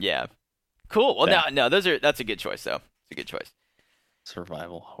 Yeah. Cool. Well, no, that's a good choice though. It's a good choice.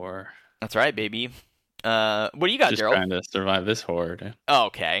 Survival horror. That's right, baby. What do you got, Gerald? Just trying to survive this horror, dude.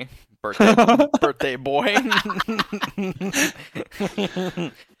 Okay. Birthday boy.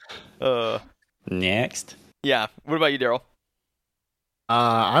 Next. Yeah. What about you, Daryl?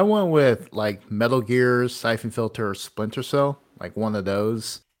 I went with like Metal Gear, Siphon Filter, Splinter Cell, like one of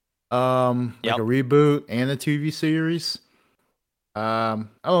those. Like a reboot and a TV series. I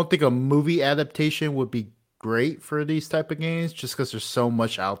don't think a movie adaptation would be great for these type of games, just because there's so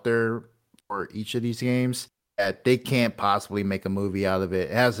much out there for each of these games that they can't possibly make a movie out of it.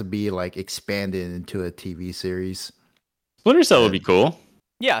 It has to be like expanded into a TV series. Splinter Cell would be cool.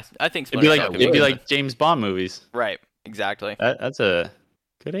 Yeah, I think Splinter Cell it'd be like James Bond movies. Right. Exactly. That's a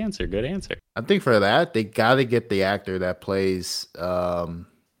good answer. Good answer. I think for that they got to get the actor that plays the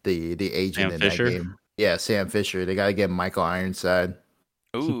agent Sam in Fisher? that game. Yeah, Sam Fisher. They got to get Michael Ironside.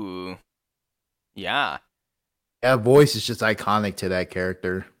 Ooh. Yeah. That voice is just iconic to that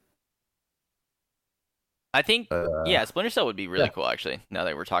character. I think Splinter Cell would be really cool actually, now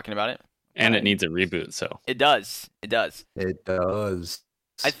that we're talking about it. And it needs a reboot, so. It does. It does.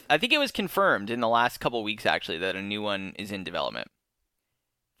 I think it was confirmed in the last couple weeks actually that a new one is in development.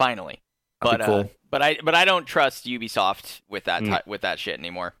 Finally. But cool. but I don't trust Ubisoft with that shit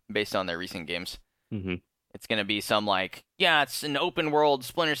anymore based on their recent games. Mm-hmm. It's going to be some like, it's an open world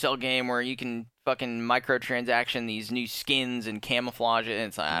Splinter Cell game where you can fucking microtransaction these new skins and camouflage it. And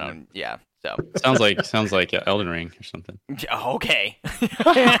it's so sounds like Elden Ring or something. Okay.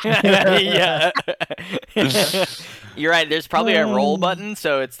 Yeah. You're right. There's probably a roll button,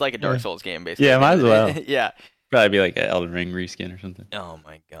 so it's like a Dark Souls game, basically. Yeah, might as well. Yeah. Probably be like an Elden Ring reskin or something. Oh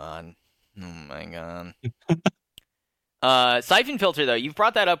my god. Siphon Filter, though, you've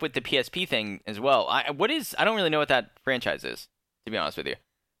brought that up with the PSP thing as well. I don't really know what that franchise is, to be honest with you.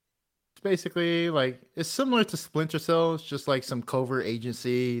 It's basically like, it's similar to Splinter Cell. It's just like some covert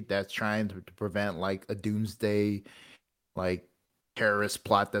agency that's trying to prevent like a doomsday, like terrorist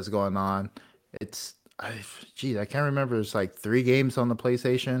plot that's going on. I can't remember. It's like 3 games on the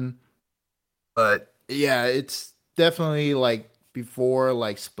PlayStation, but yeah, it's definitely like before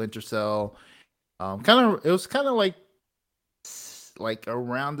like Splinter Cell. It was kind of like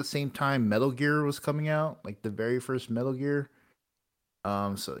around the same time Metal Gear was coming out, like the very first Metal Gear.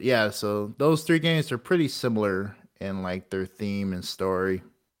 So those 3 games are pretty similar in like their theme and story.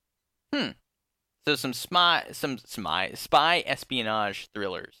 So some spy espionage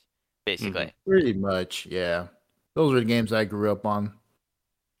thrillers, basically. Mm-hmm. Pretty much, yeah. Those are the games I grew up on.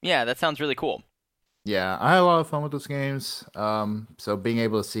 Yeah, that sounds really cool. Yeah, I had a lot of fun with those games. So being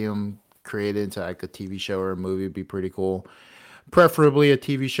able to see them created into like a TV show or a movie would be pretty cool. Preferably a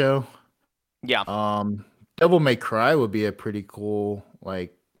TV show. Yeah. Devil May Cry would be a pretty cool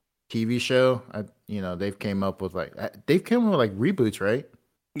like TV show. They've came up with like reboots, right?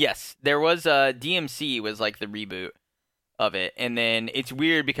 Yes, there was DMC was like the reboot of it. And then it's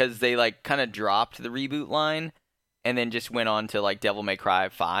weird because they like kind of dropped the reboot line and then just went on to like Devil May Cry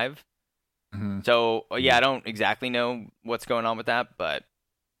 5. So yeah, I don't exactly know what's going on with that, but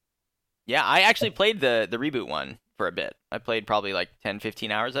yeah, I actually played the reboot one for a bit. I played probably like 10,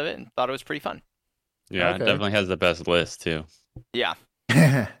 15 hours of it and thought it was pretty fun. Yeah, it definitely has the best list too. Yeah.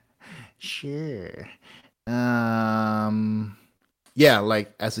 Sure. Yeah,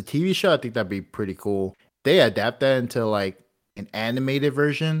 like as a TV show, I think that'd be pretty cool. They adapt that into like an animated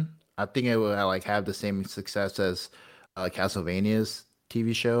version. I think it would like have the same success as Castlevania's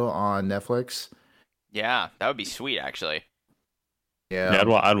TV show on Netflix. Yeah, that would be sweet, actually. Yeah,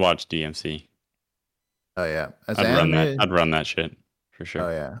 I'd watch DMC. Oh yeah, as I'd run that shit for sure. Oh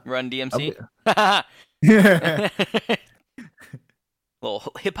yeah, Run DMC.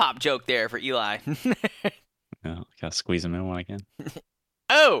 Little hip hop joke there for Eli. Yeah, gotta squeeze them in when I can.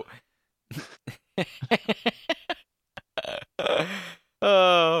 Oh.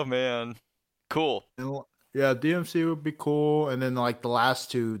 Oh man, cool. Yeah, DMC would be cool. And then like the last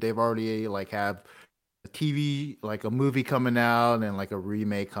two, they've already like have a TV, like a movie coming out and like a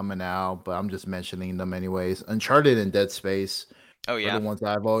remake coming out. But I'm just mentioning them anyways. Uncharted and Dead Space. Oh yeah, are the ones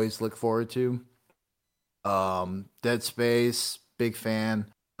I've always looked forward to. Dead Space, big fan.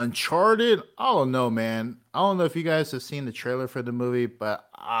 Uncharted, I don't know, man. I don't know if you guys have seen the trailer for the movie, but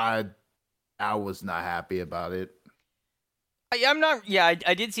I was not happy about it. I'm not. Yeah,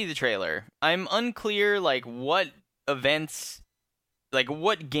 I did see the trailer. I'm unclear, like what events, like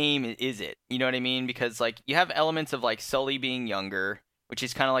what game is it? You know what I mean? Because like you have elements of like Sully being younger, which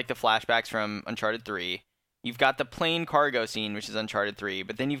is kind of like the flashbacks from Uncharted 3. You've got the plane cargo scene, which is Uncharted 3,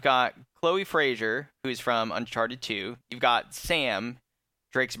 but then you've got Chloe Fraser, who's from Uncharted 2. You've got Sam,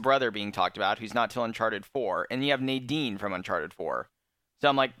 Drake's brother, being talked about, who's not till Uncharted 4, and you have Nadine from Uncharted 4. So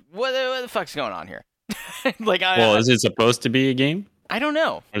I'm like, what the fuck's going on here? Like, is it supposed to be a game? I don't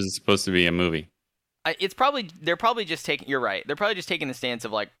know. Or is it supposed to be a movie? They're probably just taking. You're right. They're probably just taking the stance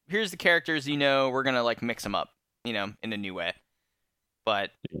of like, here's the characters, we're gonna like mix them up, in a new way.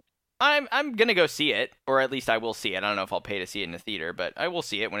 But I'm gonna go see it, or at least I will see it. I don't know if I'll pay to see it in the theater, but I will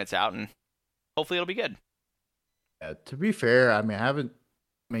see it when it's out, and hopefully it'll be good. Yeah, to be fair, I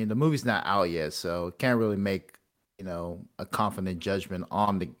mean, the movie's not out yet, so can't really make a confident judgment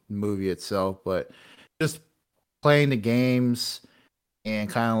on the movie itself. But just playing the games and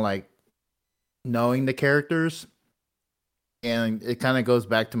kind of like knowing the characters, and it kind of goes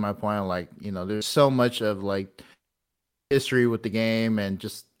back to my point of like, there's so much of like history with the game, and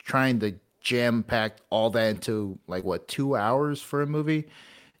just trying to jam pack all that into like 2 hours for a movie,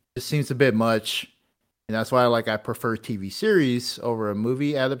 it seems a bit much. And that's why I prefer TV series over a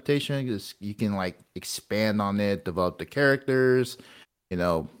movie adaptation, because you can like expand on it, develop the characters,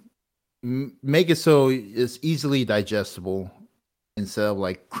 make it so it's easily digestible instead of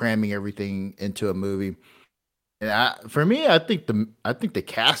like cramming everything into a movie. And for me, I think the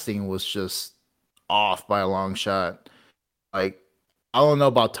casting was just off by a long shot. Like, I don't know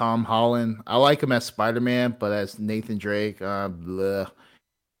about Tom Holland. I like him as Spider-Man, but as Nathan Drake, blah.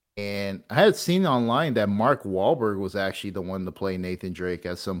 And I had seen online that Mark Wahlberg was actually the one to play Nathan Drake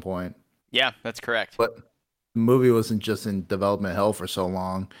at some point. Yeah, that's correct. But the movie wasn't just in development hell for so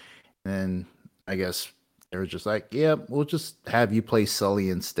long. And I guess they were just like, yeah, we'll just have you play Sully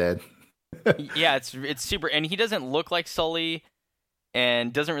instead. Yeah, it's super. And he doesn't look like Sully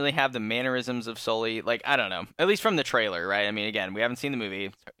and doesn't really have the mannerisms of Sully. Like, I don't know. At least from the trailer, right? I mean, again, we haven't seen the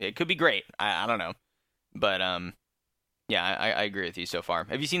movie. It could be great. I don't know. But, yeah, I agree with you so far.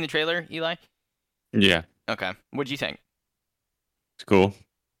 Have you seen the trailer, Eli? Yeah. Okay. What do you think? It's cool.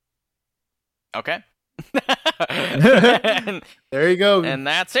 Okay. There you go. And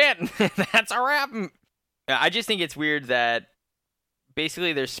that's it. That's a wrap. I just think it's weird that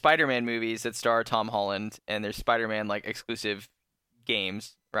basically there's Spider-Man movies that star Tom Holland, and there's Spider-Man like exclusive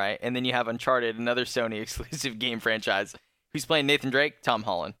games, right? And then you have Uncharted, another Sony exclusive game franchise. Who's playing Nathan Drake? Tom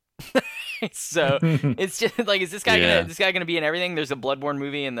Holland. So it's just like, is this guy gonna be in everything? There's a Bloodborne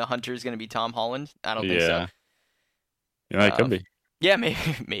movie, and the hunter's gonna be Tom Holland. I don't think so. Yeah, it could be. Yeah,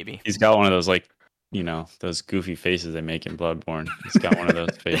 maybe. He's got one of those like, those goofy faces they make in Bloodborne. He's got one of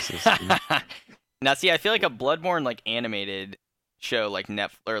those faces. Now, see, I feel like a Bloodborne like animated show like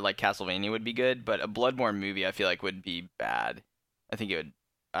Netflix or like Castlevania would be good, but a Bloodborne movie I feel like would be bad. I think it would.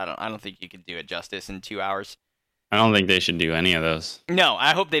 I don't think you could do it justice in 2 hours. I don't think they should do any of those. No,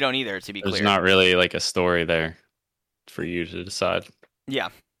 I hope they don't either, to be clear. There's not really like a story there for you to decide. Yeah.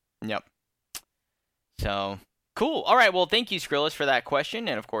 Yep. So, cool. All right, well, thank you, Skrillus, for that question,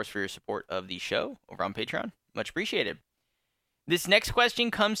 and of course for your support of the show over on Patreon. Much appreciated. This next question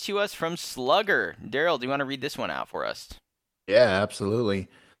comes to us from Slugger. Daryl, do you want to read this one out for us? Yeah, absolutely.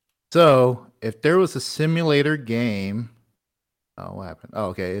 So, if there was a simulator game, oh, what happened? Oh,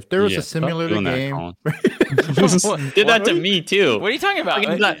 okay. If there was a Stop simulator doing that, game, Colin. Did that to me too. What are you talking about?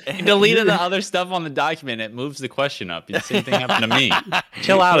 Fucking deleted the other stuff on the document. It moves the question up. The same thing happened to me.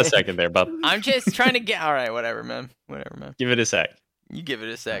 Chill out a second there, bub. I'm just trying to get. All right, whatever, man. Whatever, man. Give it a sec. You give it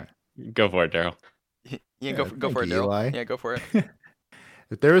a sec. Go for it, Daryl. Yeah, go for it, thank you, Daryl. Eli. Yeah, go for it.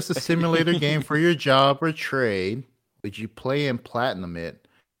 if there was a simulator game for your job or trade, would you play and platinum it?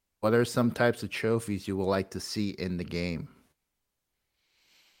 What are some types of trophies you would like to see in the game?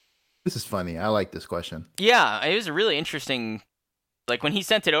 This is funny. I like this question. Yeah, it was a really interesting. Like when he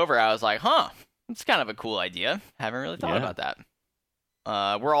sent it over, I was like, "Huh, it's kind of a cool idea." Haven't really thought about that.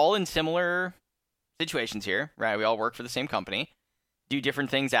 We're all in similar situations here, right? We all work for the same company, do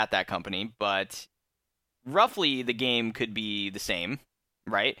different things at that company, but roughly the game could be the same,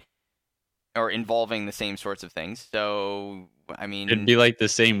 right? Or involving the same sorts of things. So, I mean, It'd be like the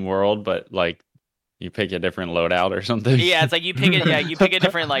same world, but like you pick a different loadout or something. yeah, it's like you pick it. Yeah, you pick a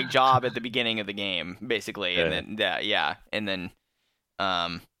different like job at the beginning of the game, basically, and then and then,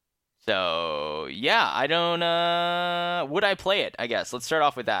 so yeah, I don't. Would I play it? I guess let's start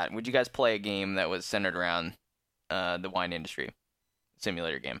off with that. Would you guys play a game that was centered around the wine industry,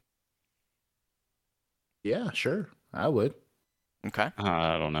 simulator game? Yeah, sure. I would. Okay.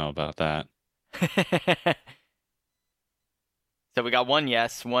 I don't know about that. So we got one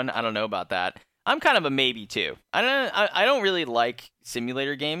yes, one I don't know about that. I'm kind of a maybe too. I don't really like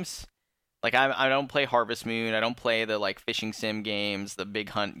simulator games. Like I don't play Harvest Moon. I don't play the like fishing sim games, the big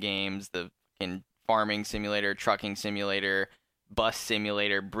hunt games, the farming simulator, trucking simulator, bus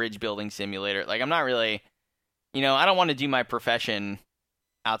simulator, bridge building simulator. Like I'm not really, I don't want to do my profession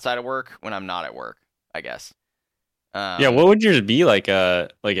outside of work when I'm not at work, I guess. Yeah, what would yours be, like a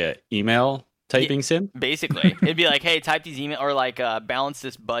email typing sim? Basically, it'd be like, hey, type these email, or like balance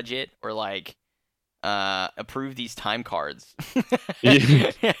this budget, or like approve these time cards.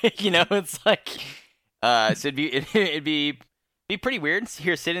 It's like so it'd be pretty weird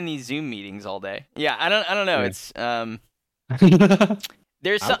here, sit in these Zoom meetings all day. Yeah, I don't know. Yeah. It's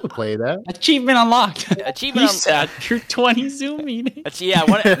there's I would play that. Achievement unlocked. Achievement sat through 20 Zoom meetings. Yeah,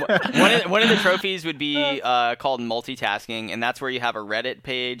 one of the trophies would be called multitasking, and that's where you have a Reddit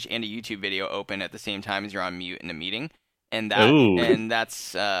page and a YouTube video open at the same time as you're on mute in a meeting, and that's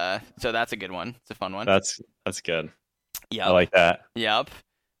so that's a good one. It's a fun one. That's good. Yeah, I like that. Yep.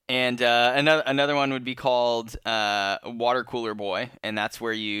 And another one would be called Water Cooler Boy, and that's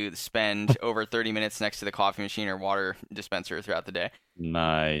where you spend over 30 minutes next to the coffee machine or water dispenser throughout the day.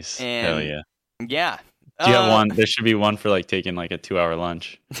 Nice. And, hell yeah. Yeah. Do you have one? There should be one for like taking like a 2-hour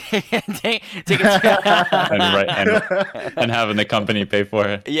lunch take and having the company pay for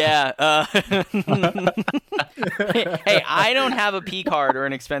it. Yeah. Hey, I don't have a P card or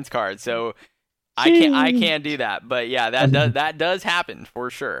an expense card, so I can't do that. But yeah, that does happen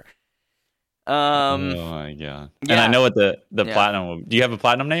for sure. Oh my god. Yeah. And I know what the platinum. Do you have a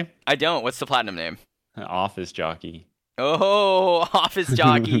platinum name? I don't. What's the platinum name? Office jockey. Oh, office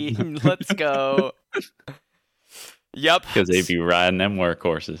jockey. Let's go. Yep. Because they'd be riding them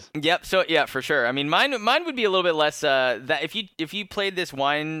workhorses. Yep. So yeah, for sure. I mean, mine would be a little bit less. That if you played this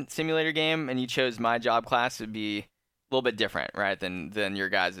wine simulator game and you chose my job class, it'd be a little bit different, right? Than your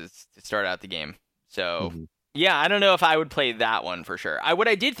guys' to start out the game. So yeah, I don't know if I would play that one for sure. What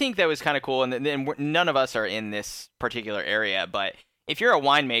I did think that was kind of cool, and then none of us are in this particular area, but if you're a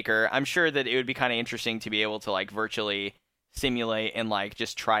winemaker, I'm sure that it would be kind of interesting to be able to like virtually simulate and like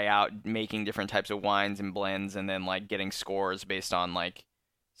just try out making different types of wines and blends, and then like getting scores based on like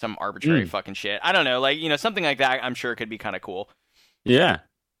some arbitrary fucking shit. I don't know, like something like that. I'm sure could be kind of cool. Yeah.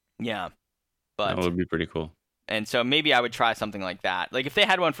 But that would be pretty cool. And so maybe I would try something like that. Like if they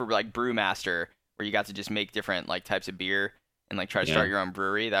had one for like Brewmaster, where you got to just make different like types of beer and like try to start your own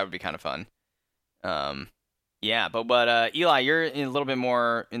brewery, that would be kind of fun. Yeah, but Eli, you're a little bit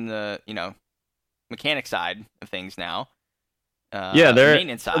more in the mechanic side of things now. Yeah, they're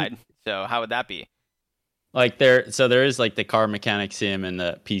maintenance side. So how would that be? Like there is like the car mechanic sim and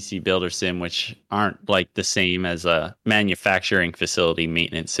the PC builder sim, which aren't like the same as a manufacturing facility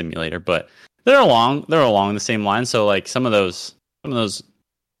maintenance simulator, but they're along the same line. So like some of those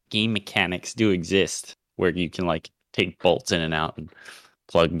game mechanics do exist where you can like take bolts in and out and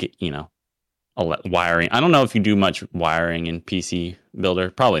plug wiring. I don't know if you do much wiring in PC builder.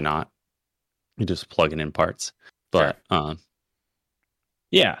 Probably not. You just plug in parts. But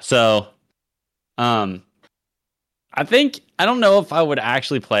yeah. So I don't know if I would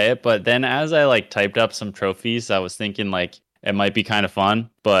actually play it, but then as I like typed up some trophies, I was thinking like it might be kind of fun,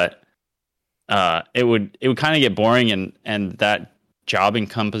 but it would kind of get boring, and that job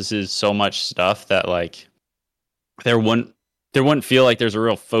encompasses so much stuff that like there wouldn't feel like there's a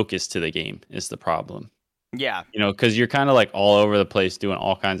real focus to the game is the problem. Yeah. You know, because you're kind of like all over the place doing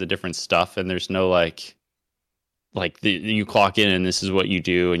all kinds of different stuff, and there's no like you clock in and this is what you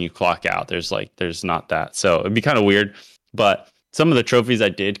do, and you clock out. There's not that, so it'd be kind of weird. But some of the trophies I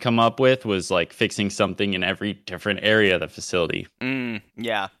did come up with was like fixing something in every different area of the facility.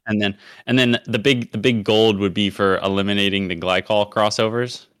 Yeah. And then the big gold would be for eliminating the glycol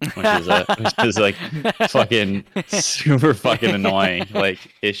crossovers, which is like fucking super fucking annoying like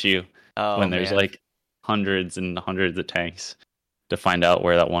issue when there's like hundreds and hundreds of tanks to find out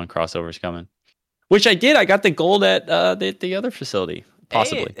where that one crossover is coming. Which I did. I got the gold at the other facility,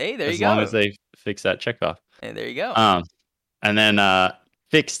 possibly. Hey, there you go. As long as they fix that checkoff. Hey, there you go. And then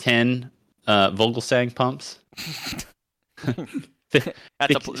fix 10 Vogelsang pumps. That's a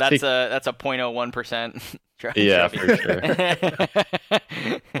 0.01%. Yeah, for sure.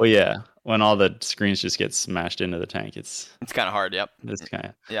 Well, yeah, when all the screens just get smashed into the tank, it's kind of hard. Yep. It's kind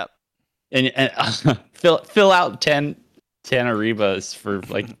of yep. And fill out 10 Aribas for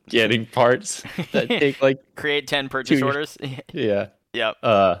like getting parts that take like create 10 purchase orders. Yeah. Yep.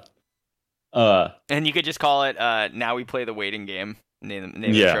 And you could just call it now we play the waiting game. Name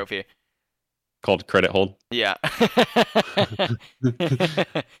the trophy. Called credit hold. Yeah.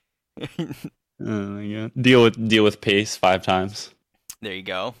 Oh my God. Deal with pace 5 times. There you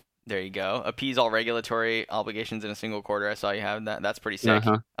go. Appease all regulatory obligations in a single quarter. I saw you have that. That's pretty sick.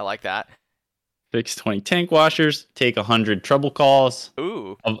 I like that. Fix 20 tank washers. Take 100 trouble calls.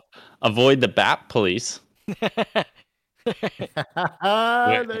 Ooh. Avoid the BAP police. which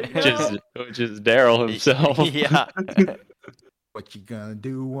is Daryl himself. Yeah. What you gonna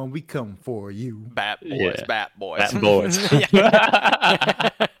do when we come for you? Bat boys. Bat boys.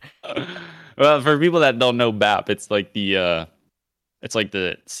 Well, for people that don't know BAP, it's like the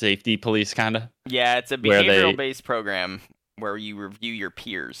safety police kind of. Yeah, it's a behavioral-based program where you review your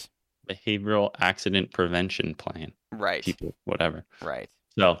peers. Behavioral accident prevention plan. Right. People, whatever. Right.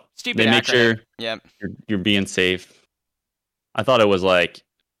 So stupid. They make acronym. Sure you're being safe. I thought it was like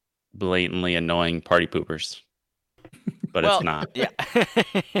blatantly annoying party poopers, but it's not. Yeah.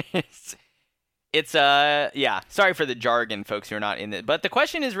 It's sorry for the jargon, folks who are not in it. But the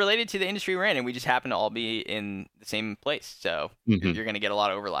question is related to the industry we're in, and we just happen to all be in the same place. So you're going to get a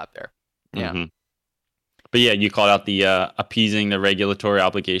lot of overlap there. Yeah. Mm-hmm. But yeah, you called out the appeasing the regulatory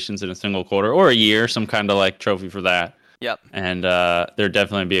obligations in a single quarter or a year, some kind of like trophy for that. Yep. And there'd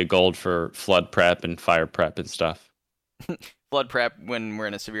definitely be a gold for flood prep and fire prep and stuff. Flood prep when we're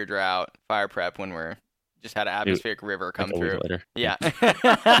in a severe drought, fire prep when we're just had an atmospheric river come through. Later. Yeah.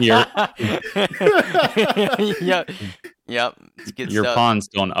 Yep. It's good Your stuff. ponds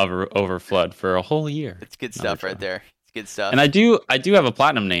don't over flood for a whole year. It's good stuff right there. It's good stuff. And I do have a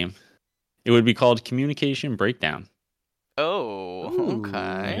platinum name. It would be called Communication Breakdown. Oh,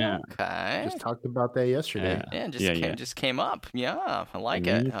 okay. Yeah. Okay. Just talked about that yesterday. Yeah, just came up. Yeah, I like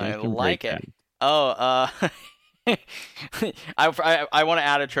it. I Communication like it. Breakdown. Oh, I want to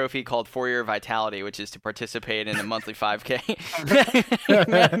add a trophy called 4-Year Vitality, which is to participate in a monthly 5K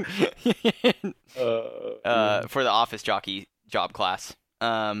for the office jockey job class.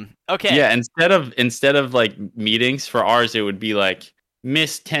 Okay. Yeah, instead of like meetings for ours, it would be like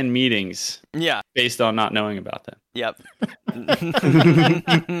miss 10 meetings. Yeah. Based on not knowing about them. Yep.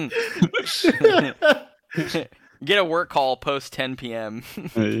 Get a work call post 10 p.m.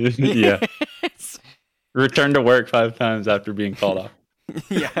 Yeah. Return to work 5 times after being called off.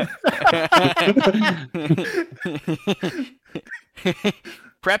 Yeah.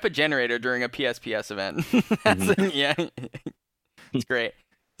 Prep a generator during a PSPS event. Yeah. It's great.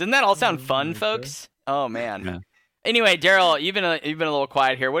 Doesn't that all sound fun, folks? Oh man. Yeah. Anyway, Daryl, you've been a little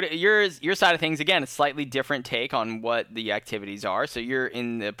quiet here. What your side of things? Again, a slightly different take on what the activities are. So you're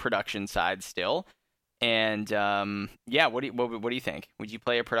in the production side still, and what do you think? Would you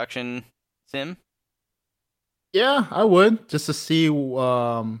play a production sim? Yeah, I would, just to see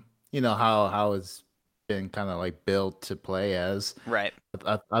how it's been kind of like built to play as. Right.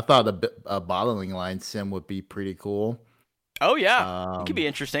 I thought a bottling line sim would be pretty cool. Oh yeah, it could be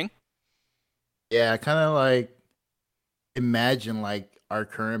interesting. Yeah, kind of like imagine like our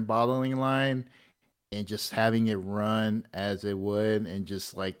current bottling line and just having it run as it would, and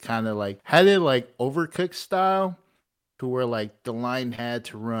just like kind of like had it like Overcooked style, to where like the line had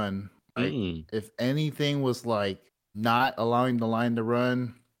to run. Like if anything was like not allowing the line to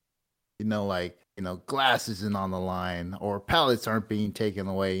run, glass isn't on the line or pallets aren't being taken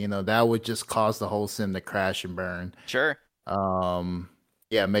away, that would just cause the whole sim to crash and burn. Sure.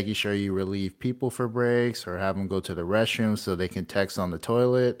 Yeah, making sure you relieve people for breaks or have them go to the restroom so they can text on the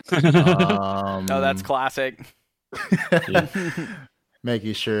toilet. Oh, that's classic.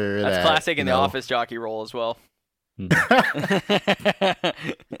 Making sure That's that classic in the office jockey role as well.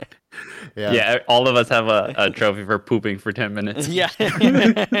 Yeah, all of us have a trophy for pooping for 10 minutes. Yeah.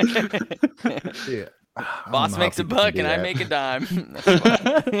 Yeah. Boss makes a buck and I make a dime.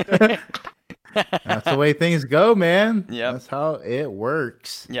 That's the way things go, man. Yep. That's how it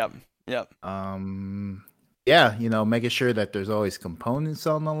works. Yep. Yeah, making sure that there's always components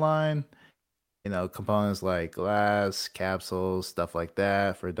on the line. Components like glass, capsules, stuff like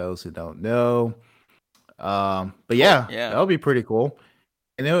that for those who don't know. But yeah, that would be pretty cool.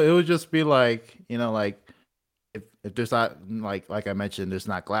 And it would just be like, like if there's not like I mentioned, there's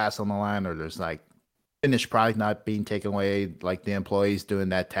not glass on the line or there's like finished product not being taken away, like the employees doing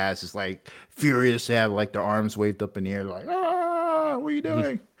that task is like furious to have like their arms waved up in the air, like, what are you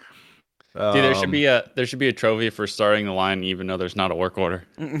doing? Dude, there should be a trophy for starting the line even though there's not a work order.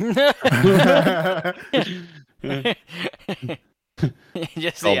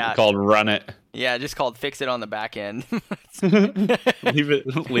 Just called run it. Yeah, just called fix it on the back end. leave it.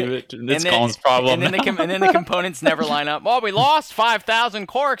 It's Colin's problem. And then the components never line up. Well, we lost 5,000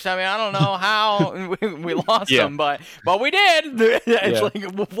 corks. I mean, I don't know how we lost them, but we did. It's like,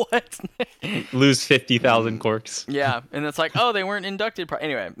 what? Lose 50,000 corks. Yeah, and it's like, oh, they weren't inducted.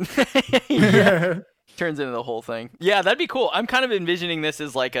 Anyway, turns into the whole thing. Yeah, that'd be cool. I'm kind of envisioning this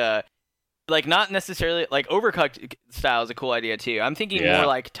as like a. Like, not necessarily, like, overcooked style is a cool idea, too. I'm thinking more,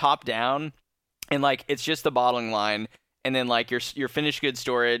 like, top-down, and, like, it's just the bottling line, and then, like, your finished goods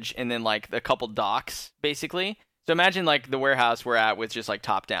storage, and then, like, a couple docks, basically. So imagine, like, the warehouse we're at with just, like,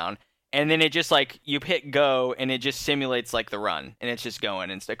 top-down, and then it just, like, you hit go, and it just simulates, like, the run, and it's just going.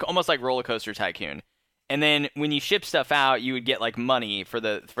 It's like, almost like Roller Coaster Tycoon. And then when you ship stuff out, you would get, like, money for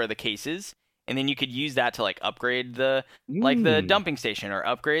the cases. And then you could use that to like upgrade the the dumping station or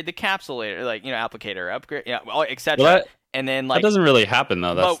upgrade the capsulator, like applicator, upgrade, etc. Well, and then like that doesn't really happen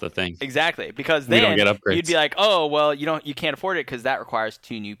though. That's the thing. Exactly, because then don't get upgrades. You'd be like, oh well, you can't afford it because that requires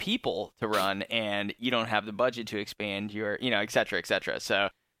 2 new people to run, and you don't have the budget to expand your etc. etc. So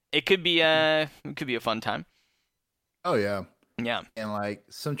it could be a fun time. Oh yeah, yeah. And like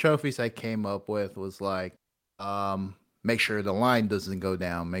some trophies I came up with was like make sure the line doesn't go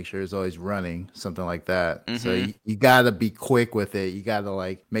down, make sure it's always running, something like that. Mm-hmm. So you gotta be quick with it. You gotta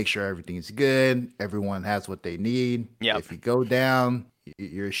like make sure everything's good, everyone has what they need. Yep. If you go down,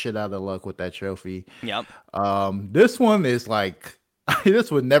 you're shit out of luck with that trophy. Yep. This one is like this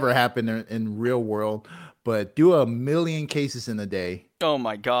would never happen in real world, but do 1 million cases in a day. Oh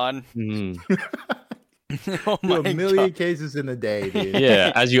my god. Oh my 1 million God. Cases in a day, dude.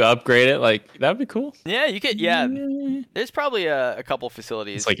 Yeah, as you upgrade it, like that'd be cool. Yeah, you could. Yeah, there's probably a couple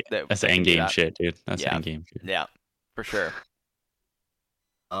facilities. It's like that's end game shit, dude. That's end game shit. Yeah, for sure.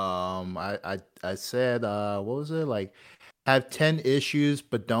 I said, what was it like? Have 10 issues,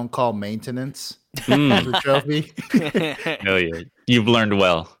 but don't call maintenance. The trophy. Oh yeah, you've learned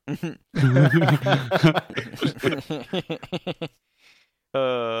well.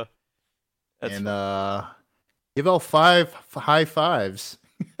 Give out 5 high fives.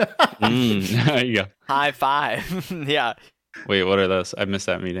 There you go. High five. Yeah. Wait, what are those? I missed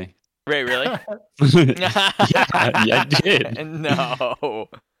that meeting. Wait, really? yeah, I did. No.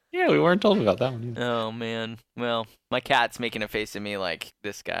 Yeah, we weren't told about that one either. Oh man. Well, my cat's making a face at me like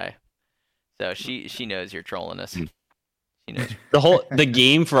this guy. So she knows you're trolling us. She knows. The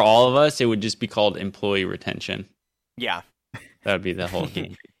game for all of us, it would just be called employee retention. Yeah. That would be the whole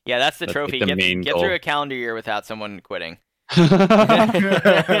game. Yeah, that's the trophy. Like the get through a calendar year without someone quitting.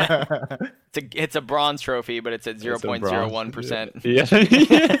 It's a bronze trophy, but it's at 0.01%.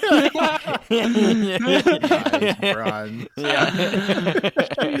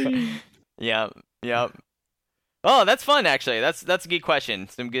 Yeah. Yeah. Oh, that's fun. Actually, that's a good question.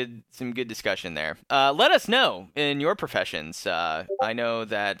 Some good discussion there. Let us know in your professions. I know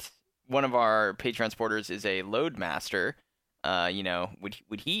that one of our Patreon supporters is a load master.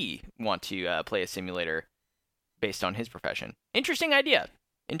 Would he want to play a simulator based on his profession? Interesting idea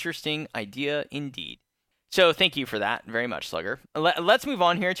indeed. So thank you for that very much, Slugger. Let's move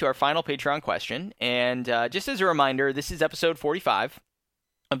on here to our final Patreon question. And just as a reminder, this is episode 45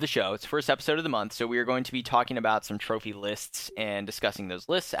 of the show. It's the first episode of the month, so we are going to be talking about some trophy lists and discussing those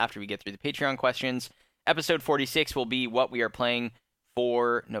lists after we get through the Patreon questions. Episode 46 will be what we are playing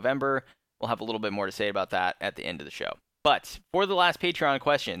for November. We'll have a little bit more to say about that at the end of the show. But for the last Patreon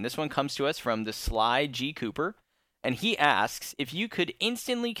question, this one comes to us from the Sly G. Cooper, and he asks, if you could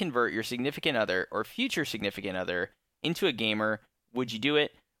instantly convert your significant other or future significant other into a gamer, Would you do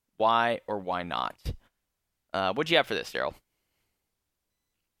it? Why or why not? What'd you have for this, Daryl?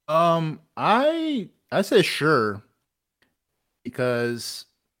 I said sure because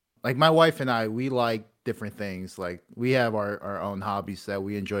like my wife and I, we like different things. Like we have our own hobbies that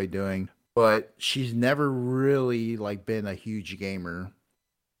we enjoy doing, but she's never really like been a huge gamer.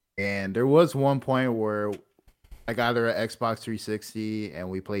 And there was one point where I got her an Xbox 360 and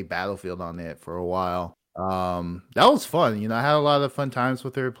we played Battlefield on it for a while. That was fun. You know, I had a lot of fun times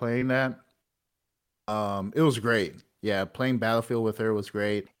with her playing that. It was great. Yeah, playing Battlefield with her was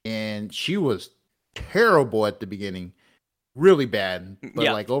great. And she was terrible at the beginning. Really bad. But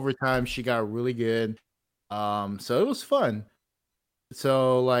Yeah. like over time she got really good. So it was fun.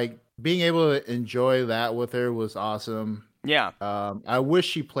 So like being able to enjoy that with her was awesome. Yeah. I wish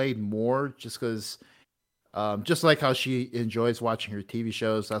she played more just because just like how she enjoys watching her TV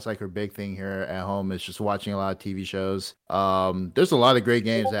shows. That's like her big thing here at home is just watching a lot of TV shows. There's a lot of great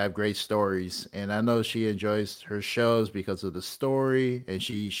games that have great stories, and I know she enjoys her shows because of the story, and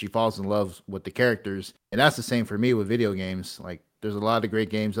she falls in love with the characters. And that's the same for me with video games. Like there's a lot of great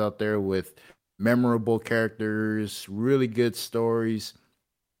games out there with memorable characters, really good stories,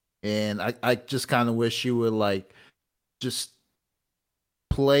 and I just kind of wish she would like just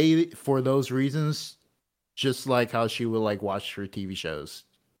play for those reasons just like how she would like watch her TV shows.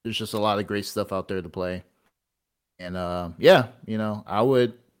 There's just a lot of great stuff out there to play. And yeah, you know, I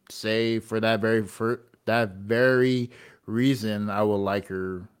would say for that very reason I would like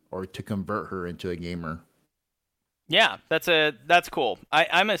her or to convert her into a gamer. Yeah, that's cool.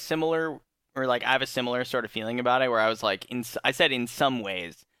 I'm a similar or like I have a similar sort of feeling about it where I was like I said in some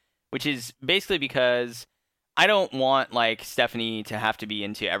ways, which is basically because I don't want like Stephanie to have to be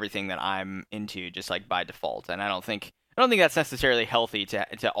into everything that I'm into just like by default, and I don't think that's necessarily healthy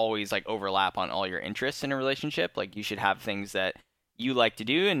to always like overlap on all your interests in a relationship. Like you should have things that you like to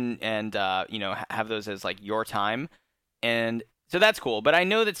do and you know have those as like your time, and so that's cool. But I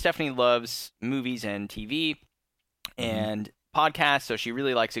know that Stephanie loves movies and TV and podcasts, so she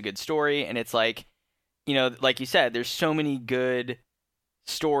really likes a good story, and it's like you know like you said, there's so many good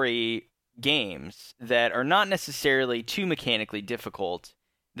story games that are not necessarily too mechanically difficult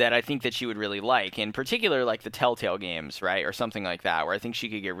that I think that she would really like, in particular like the Telltale games, right, or something like that, where I think she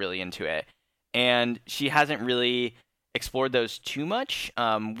could get really into it. And she hasn't really explored those too much.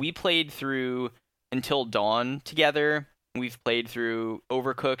 We played through Until Dawn together. We've played through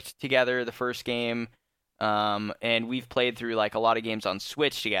Overcooked together, the first game. And we've played through like a lot of games on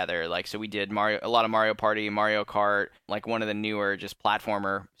Switch together. Like, so we did a lot of Mario Party, Mario Kart, like one of the newer just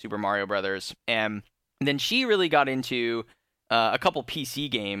platformer Super Mario Brothers. And then she really got into a couple PC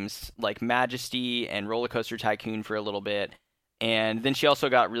games like Majesty and Roller Coaster Tycoon for a little bit. And then she also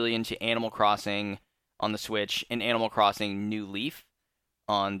got really into Animal Crossing on the Switch and Animal Crossing New Leaf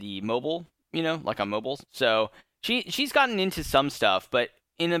on the mobile, you know, like on mobiles. So she's gotten into some stuff, but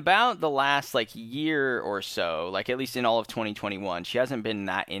in about the last like year or so, like at least in all of 2021, she hasn't been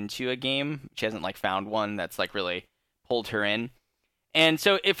that into a game. She hasn't like found one that's like really pulled her in. And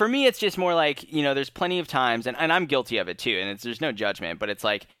so for me, it's just more like, you know, there's plenty of times, and I'm guilty of it too, and there's no judgment, but it's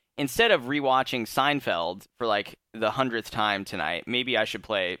like, instead of rewatching Seinfeld for like the 100th time tonight, maybe I should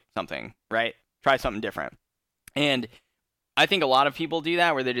play something, right? Try something different. And I think a lot of people do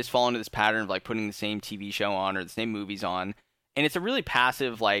that, where they just fall into this pattern of like putting the same TV show on or the same movies on. And it's a really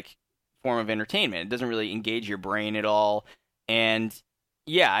passive like form of entertainment. It doesn't really engage your brain at all. And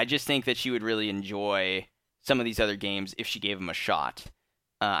yeah, I just think that she would really enjoy some of these other games if she gave them a shot.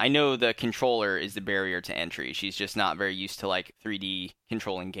 I know the controller is the barrier to entry. She's just not very used to like 3D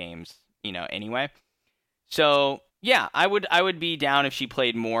controlling games, you know, anyway. So yeah, I would be down if she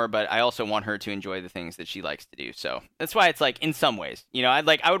played more, but I also want her to enjoy the things that she likes to do. So that's why it's like in some ways, you know,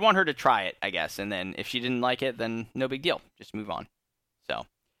 I would want her to try it, I guess, and then if she didn't like it, then no big deal, just move on. So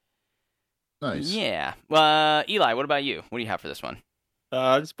Nice. yeah, Eli, what about you? What do you have for this one?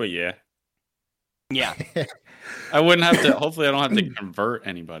 Just put yeah. Yeah, I wouldn't have to. Hopefully, I don't have to convert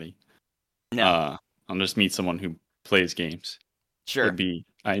anybody. no, I'll just meet someone who plays games. sure, Would be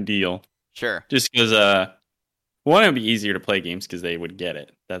ideal. sure, Just because one, it would be easier to play games because they would get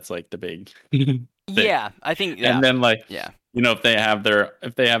it. That's like the big thing. yeah, I think, yeah, And then like yeah, you know, if they have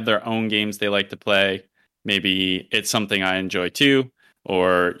their own games they like to play, maybe it's something I enjoy too,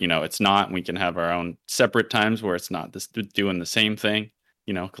 or you know, it's not. We can have our own separate times where it's not this doing the same thing.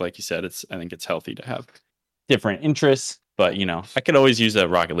 You know, like you said, I think it's healthy to have different interests. But you know, I could always use a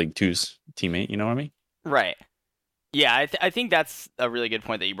Rocket League 2's teammate. You know what I mean? right. Yeah, I think that's a really good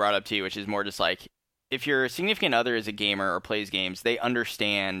point that you brought up too, which is more just like if your significant other is a gamer or plays games, they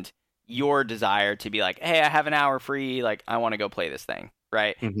understand your desire to be like, hey, I have an hour free, like I want to go play this thing,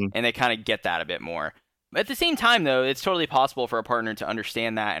 right? Mm-hmm. And they kind of get that a bit more. But at the same time, though, it's totally possible for a partner to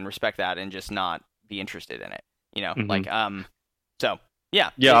understand that and respect that and just not be interested in it, you know? Mm-hmm. Like, so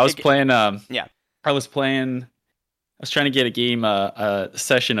yeah. Yeah, I was playing. Yeah. I was trying to get a game, a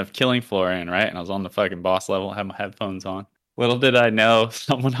session of Killing Floor in, right? And I was on the fucking boss level, had my headphones on. Little did I know,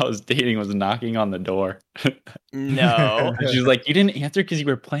 someone I was dating was knocking on the door. No. She was like, "You didn't answer because you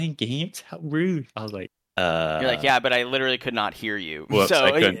were playing games? How rude!" I was like, You're like, yeah, but I literally could not hear you. Whoops, so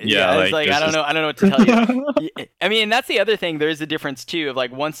I couldn't. yeah, it's like I don't know what to tell you. I mean, that's the other thing. There's a difference too of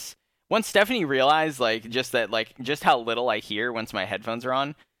like once Stephanie realized like just how little I hear once my headphones are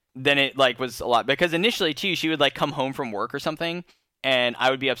on, then it like was a lot, because initially too she would like come home from work or something and I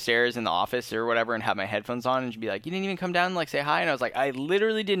would be upstairs in the office or whatever and have my headphones on and she'd be like, you didn't even come down and like say hi, and I was like, I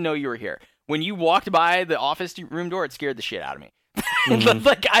literally didn't know you were here. When you walked by the office room door, it scared the shit out of me. Mm-hmm.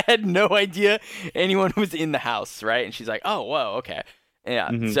 Like I had no idea anyone was in the house, right? And she's like, oh, whoa, okay. Yeah.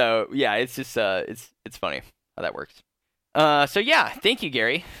 Mm-hmm. So yeah, it's just it's funny how that works. So yeah, thank you,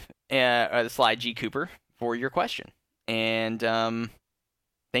 Gary, the Sly G Cooper, for your question. And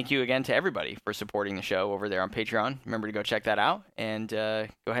thank you again to everybody for supporting the show over there on Patreon. Remember to go check that out and go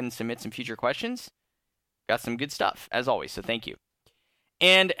ahead and submit some future questions. Got some good stuff, as always, so thank you.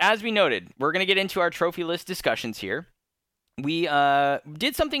 And as we noted, we're going to get into our trophy list discussions here. We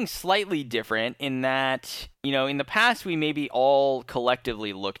did something slightly different in that, you know, in the past we maybe all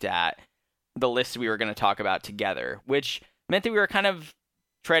collectively looked at the lists we were going to talk about together, which meant that we were kind of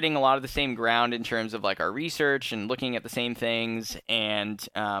treading a lot of the same ground in terms of like our research and looking at the same things, and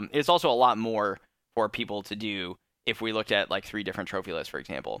it's also a lot more for people to do if we looked at like 3 different trophy lists, for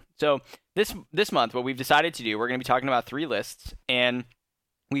example. So this month, what we've decided to do, we're going to be talking about 3 lists, and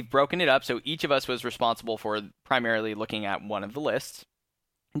we've broken it up so each of us was responsible for primarily looking at one of the lists.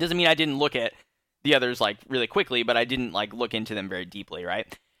 It doesn't mean I didn't look at the others like really quickly, but I didn't like look into them very deeply, right?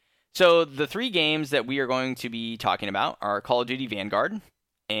 So the 3 games that we are going to be talking about are Call of Duty Vanguard,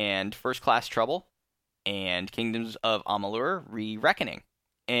 and First Class Trouble, and Kingdoms of Amalur: Re-Reckoning.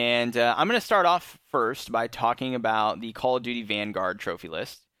 And I'm going to start off first by talking about the Call of Duty Vanguard trophy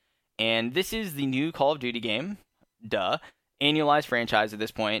list. And this is the new Call of Duty game. Duh. Annualized franchise at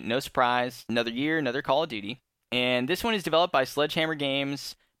this point. No surprise. Another year, another Call of Duty. And this one is developed by Sledgehammer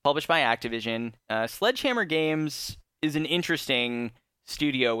Games, published by Activision. Sledgehammer Games is an interesting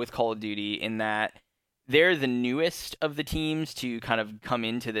studio with Call of Duty in that they're the newest of the teams to kind of come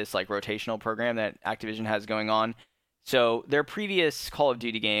into this like rotational program that Activision has going on. So their previous Call of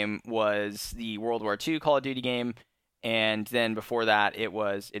Duty game was the World War II Call of Duty game, and then before that it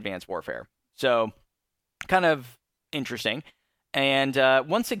was Advanced Warfare. So kind of interesting. And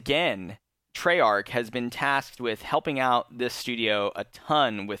once again, Treyarch has been tasked with helping out this studio a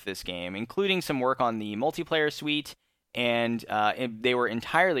ton with this game, including some work on the multiplayer suite, and they were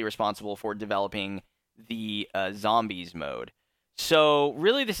entirely responsible for developing the zombies mode. So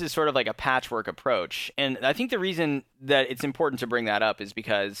really this is sort of like a patchwork approach, and I think the reason that it's important to bring that up is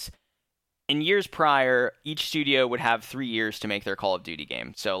because in years prior, each studio would have 3 years to make their Call of Duty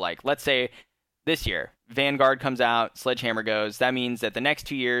game. So like, let's say this year Vanguard comes out, Sledgehammer goes, that means that the next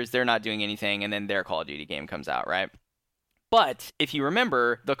 2 years they're not doing anything, and then their Call of Duty game comes out, right? But if you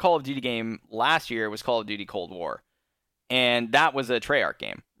remember, the Call of Duty game last year was Call of Duty Cold War. And that was a Treyarch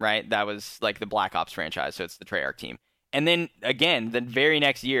game, right? That was like the Black Ops franchise, so it's the Treyarch team. And then, again, the very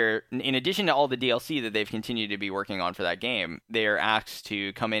next year, in addition to all the DLC that they've continued to be working on for that game, they're asked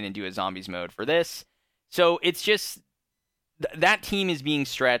to come in and do a zombies mode for this. So it's just, that team is being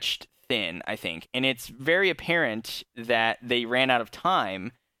stretched thin, I think. And it's very apparent that they ran out of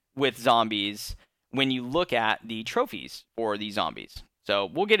time with zombies when you look at the trophies for the zombies. So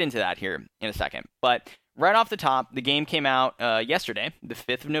we'll get into that here in a second. But right off the top, the game came out yesterday, the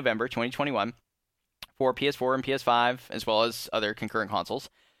 5th of November, 2021, for PS4 and PS5, as well as other concurrent consoles.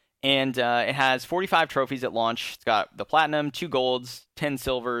 And it has 45 trophies at launch. It's got the Platinum, 2 Golds, 10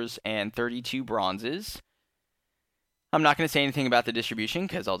 Silvers, and 32 Bronzes. I'm not going to say anything about the distribution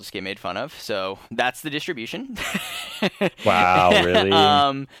because I'll just get made fun of. So that's the distribution. Wow, really?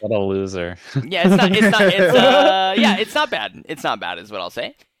 What a loser. Yeah, it's not bad. It's not bad is what I'll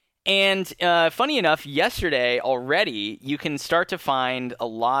say. And funny enough, yesterday already, you can start to find a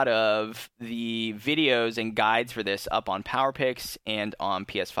lot of the videos and guides for this up on PowerPix and on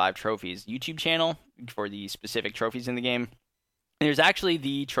PS5 Trophies YouTube channel for the specific trophies in the game. And there's actually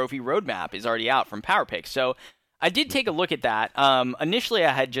the trophy roadmap is already out from PowerPix. So I did take a look at that. Initially,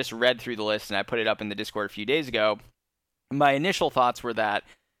 I had just read through the list and I put it up in the Discord a few days ago. My initial thoughts were that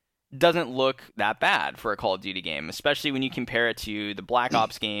doesn't look that bad for a Call of Duty game, especially when you compare it to the Black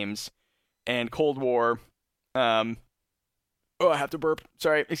Ops games, and Cold War. I have to burp.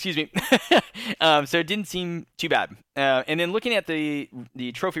 Sorry, excuse me. So it didn't seem too bad. And then looking at the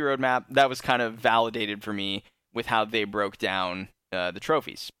trophy roadmap, that was kind of validated for me with how they broke down the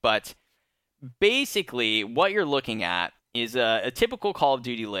trophies. But basically, what you're looking at is a typical Call of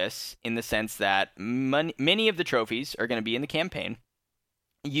Duty list in the sense that many of the trophies are going to be in the campaign.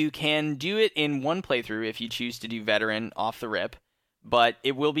 You can do it in one playthrough if you choose to do veteran off the rip, but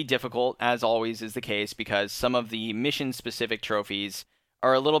it will be difficult, as always is the case, because some of the mission-specific trophies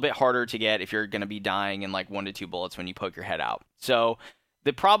are a little bit harder to get if you're going to be dying in like 1 to 2 bullets when you poke your head out. So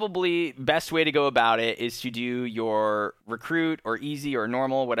the probably best way to go about it is to do your recruit or easy or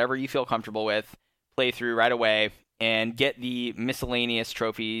normal, whatever you feel comfortable with, playthrough right away and get the miscellaneous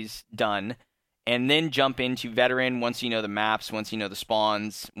trophies done, and then jump into veteran once you know the maps, once you know the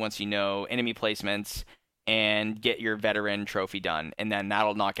spawns, once you know enemy placements, and get your veteran trophy done, and then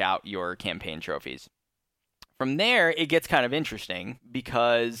that'll knock out your campaign trophies. From there, it gets kind of interesting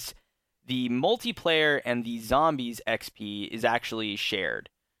because the multiplayer and the zombies XP is actually shared.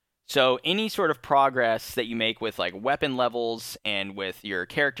 So any sort of progress that you make with like weapon levels and with your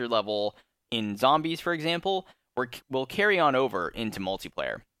character level in zombies, for example, will carry on over into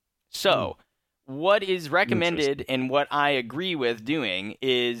multiplayer. So what is recommended and what I agree with doing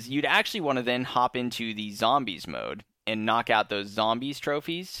is you'd actually want to then hop into the zombies mode and knock out those zombies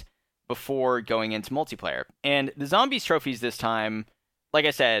trophies before going into multiplayer. And the zombies trophies this time, like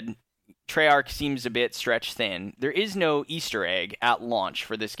I said, Treyarch seems a bit stretched thin. There is no Easter egg at launch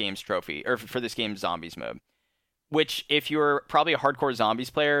for this game's trophy, or for this game's zombies mode, which if you're probably a hardcore zombies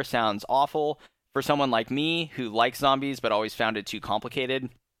player sounds awful. For someone like me who likes zombies but always found it too complicated,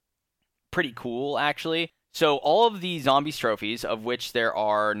 pretty cool actually. So all of the zombies trophies, of which there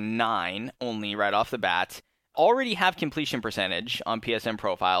are 9 only right off the bat, already have completion percentage on PSN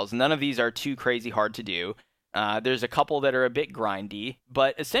profiles. None of these are too crazy hard to do. There's a couple that are a bit grindy,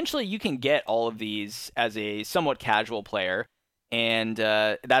 but essentially you can get all of these as a somewhat casual player, and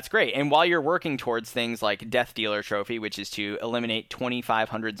that's great. And while you're working towards things like Death Dealer Trophy, which is to eliminate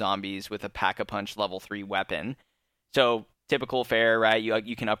 2,500 zombies with a Pack-a-Punch level 3 weapon. So typical fare, right?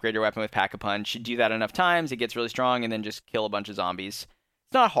 You can upgrade your weapon with Pack-a-Punch. You do that enough times, it gets really strong, and then just kill a bunch of zombies.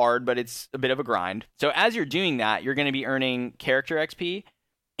 It's not hard, but it's a bit of a grind. So as you're doing that, you're going to be earning character XP,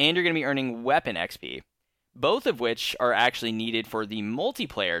 and you're going to be earning weapon XP, both of which are actually needed for the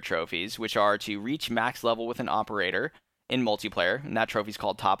multiplayer trophies, which are to reach max level with an operator in multiplayer, and that trophy's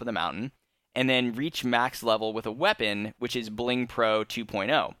called Top of the Mountain, and then reach max level with a weapon, which is Bling Pro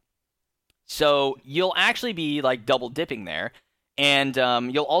 2.0. So you'll actually be like double dipping there, and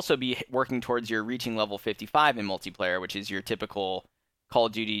you'll also be working towards your reaching level 55 in multiplayer, which is your typical Call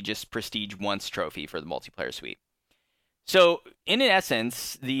of Duty just prestige once trophy for the multiplayer suite. So in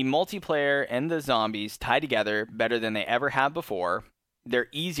essence, the multiplayer and the zombies tie together better than they ever have before. They're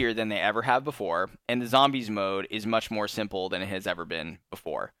easier than they ever have before, and the zombies mode is much more simple than it has ever been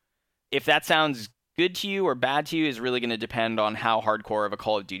before. If that sounds good to you or bad to you is really going to depend on how hardcore of a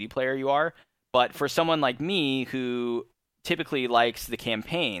Call of Duty player you are. But for someone like me who typically likes the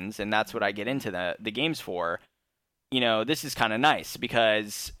campaigns, and that's what I get into the games for, you know, this is kind of nice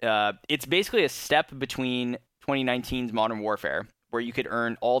because it's basically a step between 2019's Modern Warfare, where you could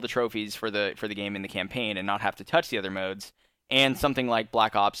earn all the trophies for the game in the campaign and not have to touch the other modes, and something like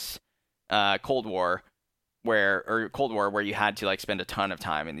Black Ops Cold War, where you had to like spend a ton of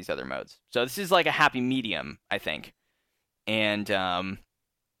time in these other modes. So this is like a happy medium, I think. And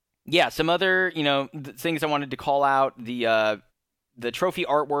yeah, some other things I wanted to call out. The trophy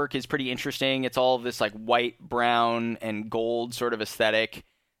artwork is pretty interesting. It's all of this like white, brown, and gold sort of aesthetic.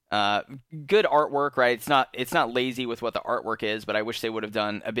 Good artwork, right? It's not lazy with what the artwork is, but I wish they would have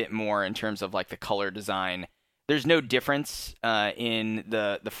done a bit more in terms of like the color design. There's no difference in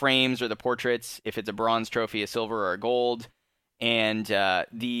the frames or the portraits if it's a bronze trophy, a silver, or a gold. And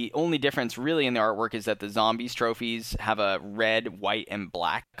the only difference really in the artwork is that the zombies trophies have a red, white, and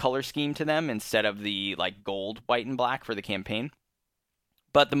black color scheme to them instead of the like gold, white, and black for the campaign.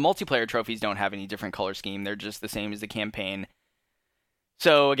 But the multiplayer trophies don't have any different color scheme. They're just the same as the campaign.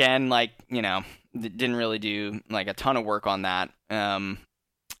 So again, like, didn't really do like a ton of work on that.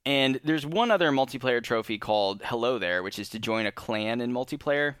 And there's one other multiplayer trophy called Hello There, which is to join a clan in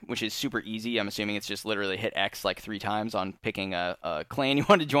multiplayer, which is super easy. I'm assuming it's just literally hit X like 3 times on picking a clan you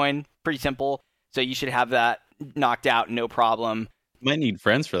want to join. Pretty simple. So you should have that knocked out, no problem. You might need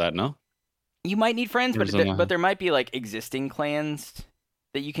friends for that, no? You might need friends, but there might be like existing clans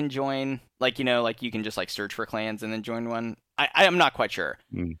that you can join. Like, like you can just like search for clans and then join one. I'm not quite sure.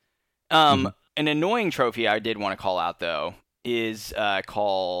 An annoying trophy I did want to call out, though, is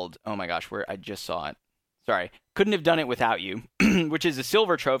called, oh my gosh, where I just saw it. Sorry, Couldn't Have Done It Without You, which is a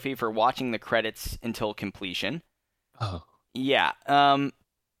silver trophy for watching the credits until completion. Oh. Yeah.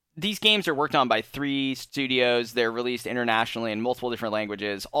 These games are worked on by 3 studios. They're released internationally in multiple different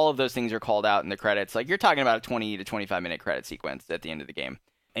languages. All of those things are called out in the credits. Like, you're talking about a 20 to 25 minute credit sequence at the end of the game.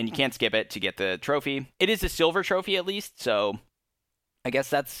 And you can't skip it to get the trophy. It is a silver trophy at least, so I guess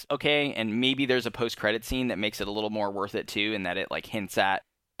that's okay. And maybe there's a post-credit scene that makes it a little more worth it too, in that it like hints at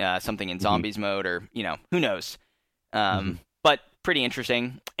something in zombies mode, or who knows. But pretty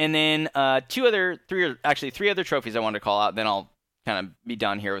interesting. And then 3 other trophies I wanted to call out. Then I'll kind of be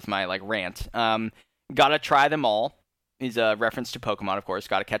done here with my like rant. Gotta try them all is a reference to Pokemon, of course.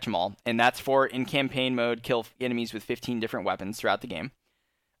 Gotta catch them all, and that's for in campaign mode, kill enemies with 15 different weapons throughout the game.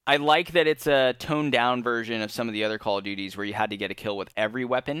 I like that it's a toned down version of some of the other Call of Duties where you had to get a kill with every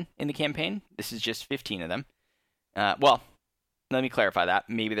weapon in the campaign. This is just 15 of them. Well, let me clarify that.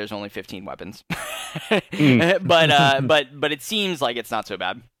 Maybe there's only 15 weapons. But it seems like it's not so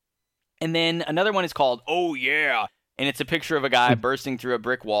bad. And then another one is called Oh Yeah, and it's a picture of a guy bursting through a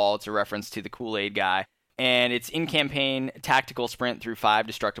brick wall. It's a reference to the Kool-Aid guy. And it's in-campaign tactical sprint through 5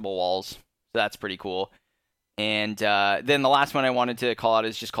 destructible walls. So that's pretty cool. And then the last one I wanted to call out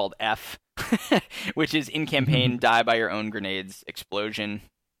is just called F, which is in-campaign die by your own grenades explosion.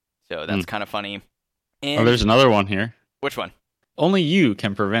 So that's kind of funny. And there's another one here. Which one? Only you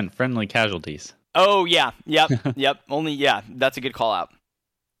can prevent friendly casualties. Oh, yeah. Yep. Only, yeah. That's a good call out.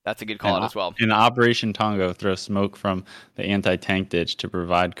 That's a good call out as well. In Operation Tongo, throw smoke from the anti-tank ditch to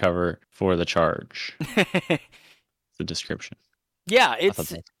provide cover for the charge. The description. Yeah,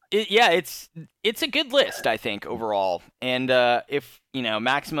 it's a good list, I think, overall. And if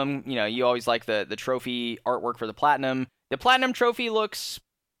maximum, you always like the trophy artwork for the platinum. The platinum trophy looks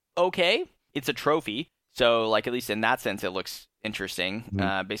okay. It's a trophy, so like at least in that sense, it looks interesting.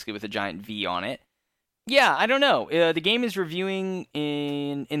 Basically with a giant V on it. Yeah, I don't know. The game is reviewing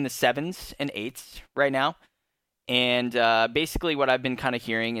in the 7s and 8s right now. And basically what I've been kind of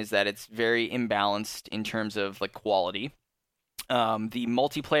hearing is that it's very imbalanced in terms of like quality. The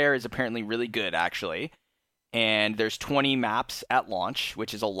multiplayer is apparently really good, actually. And there's 20 maps at launch,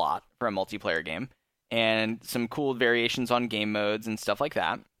 which is a lot for a multiplayer game. And some cool variations on game modes and stuff like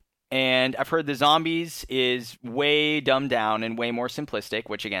that. And I've heard the zombies is way dumbed down and way more simplistic,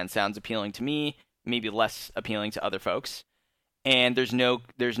 which again sounds appealing to me, maybe less appealing to other folks. And there's no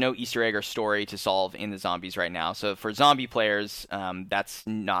Easter egg or story to solve in the zombies right now. So for zombie players, that's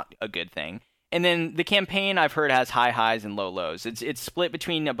not a good thing. And then the campaign I've heard has high highs and low lows. It's split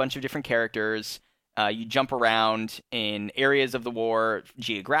between a bunch of different characters. You jump around in areas of the war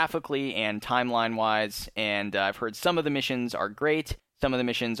geographically and timeline-wise. And I've heard some of the missions are great. Some of the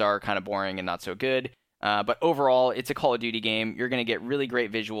missions are kind of boring and not so good. But overall, it's a Call of Duty game. You're going to get really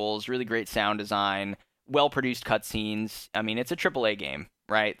great visuals, really great sound design, well-produced cutscenes. I mean, it's a AAA game,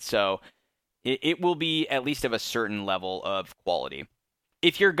 right? So it will be at least of a certain level of quality.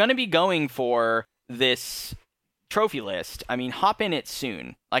 If you're going to be going for this trophy list, I mean, hop in it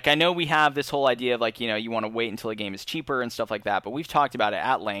soon. Like, I know we have this whole idea of, like, you want to wait until a game is cheaper and stuff like that, but we've talked about it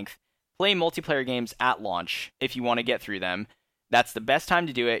at length. Play multiplayer games at launch if you want to get through them. That's the best time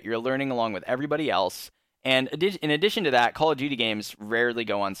to do it. You're learning along with everybody else. And in addition to that, Call of Duty games rarely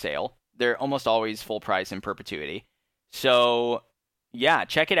go on sale. They're almost always full price in perpetuity. So, yeah,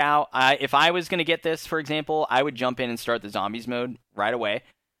 check it out. If I was going to get this, for example, I would jump in and start the zombies mode right away.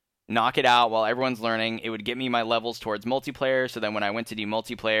 Knock it out while everyone's learning. It would get me my levels towards multiplayer, so then when I went to do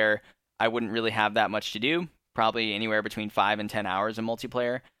multiplayer, I wouldn't really have that much to do. Probably anywhere between 5 and 10 hours of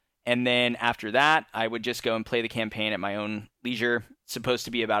multiplayer. And then after that, I would just go and play the campaign at my own leisure. It's supposed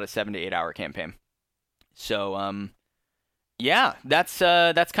to be about a 7 to 8 hour campaign. So, yeah, that's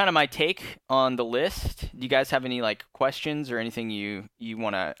kind of my take on the list. Do you guys have any like questions or anything you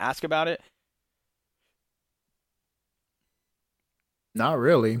want to ask about it? Not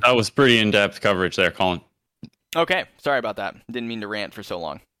really. That was pretty in-depth coverage there, Colin. Okay, sorry about that. Didn't mean to rant for so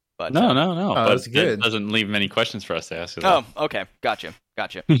long. But No. Oh, that's good. It doesn't leave many questions for us to ask. Oh, okay, gotcha.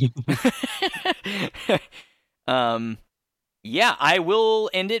 Yeah, I will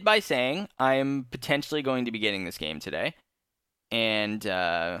end it by saying I'm potentially going to be getting this game today. And,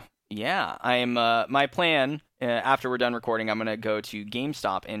 yeah, I'm, my plan, after we're done recording, I'm going to go to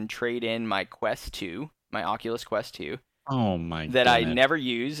GameStop and trade in my Quest 2, my Oculus Quest 2. Oh, my That goodness. I never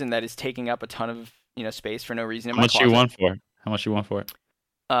use, and that is taking up a ton of, space for no reason in How my much closet. How much you want for it?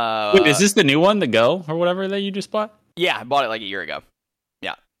 Uh, Wait, is this the new one, the Go, or whatever that you just bought? Yeah, I bought it like a year ago.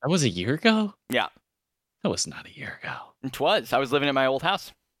 That was a year ago? Yeah. That was not a year ago. It was. I was living at my old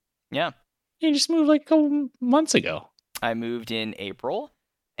house. Yeah. You just moved like a couple months ago. I moved in April,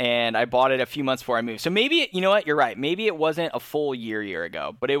 and I bought it a few months before I moved. So maybe, you know what? You're right. Maybe it wasn't a full year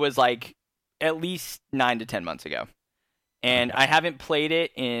ago, but it was like at least 9 to 10 months ago. And I haven't played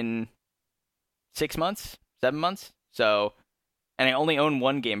it in 6 months, 7 months. So, and I only own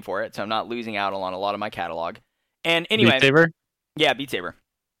one game for it, so I'm not losing out on a lot of my catalog. And anyway, Beat Saber? yeah, Beat Saber.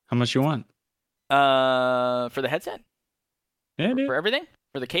 How much you want? For the headset? Yeah, dude. For everything?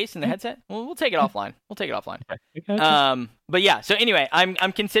 For the case and the headset? Well, we'll take it offline. I gotcha. But yeah, so anyway,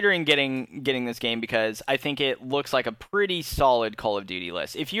 I'm considering getting this game because I think it looks like a pretty solid Call of Duty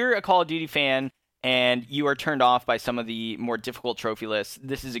list. If you're a Call of Duty fan and you are turned off by some of the more difficult trophy lists,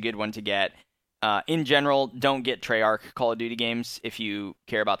 this is a good one to get. In general, don't get Treyarch Call of Duty games if you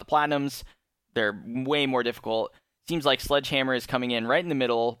care about the platinums. They're way more difficult. Seems like Sledgehammer is coming in right in the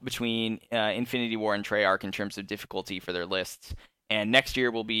middle between Infinity War and Treyarch in terms of difficulty for their lists. And next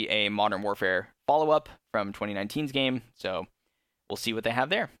year will be a Modern Warfare follow-up from 2019's game, so we'll see what they have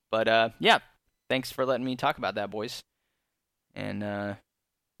there. But yeah, thanks for letting me talk about that, boys. And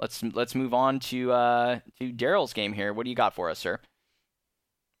let's move on to Daryl's game here. What do you got for us, sir?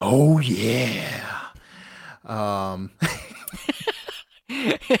 Oh yeah.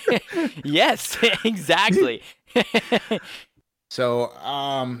 Yes, exactly. So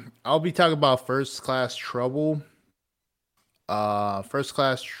I'll be talking about First Class Trouble. First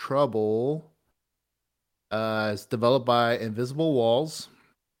Class Trouble is developed by Invisible Walls,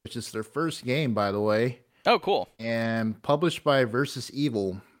 which is their first game, by the way. Oh, cool. And published by Versus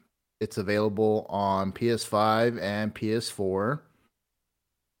Evil. It's available on PS5 and PS4.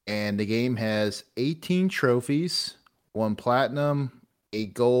 And the game has 18 trophies, 1 platinum,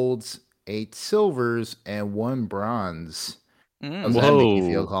 8 golds, 8 silvers, and 1 bronze. How does that make you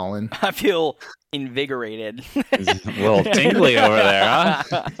feel, Colin? I feel invigorated. It's a little tingly over there,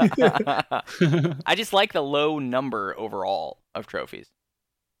 huh? I just like the low number overall of trophies.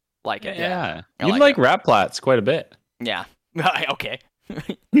 Like it. Yeah. I You like Rap Plats quite a bit. Yeah. Okay.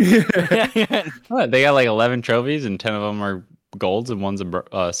 What, they got like 11 trophies and 10 of them are golds and one's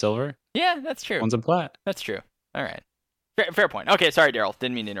a silver? Yeah, that's true. One's a plat. That's true. All right. Fair point. Okay, sorry, Daryl.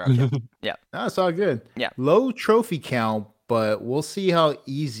 Didn't mean to interrupt you. Yeah. No, it's all good. Yeah. Low trophy count, but we'll see how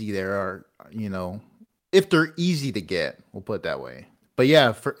easy they are, if they're easy to get, we'll put it that way. But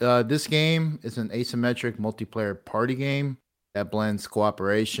yeah, this game is an asymmetric multiplayer party game that blends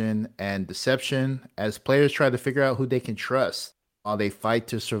cooperation and deception as players try to figure out who they can trust while they fight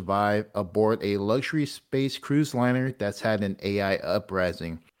to survive aboard a luxury space cruise liner that's had an AI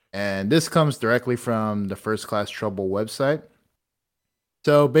uprising. And this comes directly from the First Class Trouble website.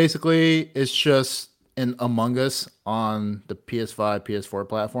 So basically, it's just an Among Us on the PS5, PS4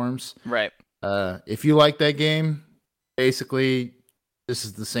 platforms. Right. If you like that game, basically, this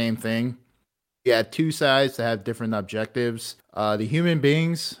is the same thing. You have 2 sides that have different objectives. The human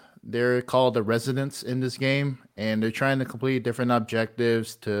beings, they're called the residents in this game, and they're trying to complete different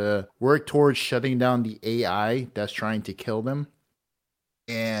objectives to work towards shutting down the AI that's trying to kill them.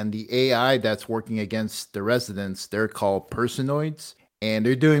 And the AI that's working against the residents, they're called personoids. And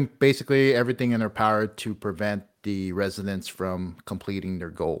they're doing basically everything in their power to prevent the residents from completing their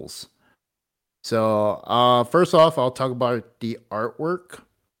goals. So first off, I'll talk about the artwork.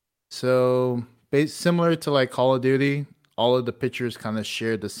 So similar to like Call of Duty, all of the pictures kind of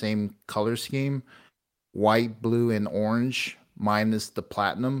share the same color scheme. White, blue, and orange, minus the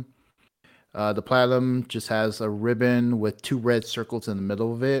platinum. The platinum just has a ribbon with 2 red circles in the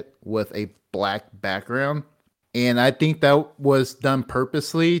middle of it with a black background. And I think that was done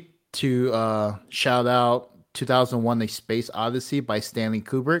purposely to shout out 2001: A Space Odyssey by Stanley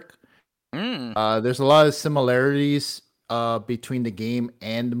Kubrick. There's a lot of similarities between the game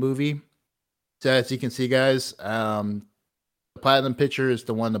and the movie. So as you can see, guys, the platinum picture is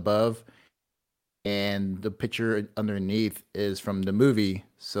the one above, and the picture underneath is from the movie.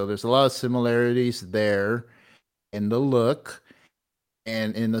 So there's a lot of similarities there in the look.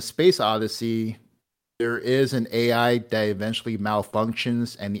 And in the Space Odyssey, there is an AI that eventually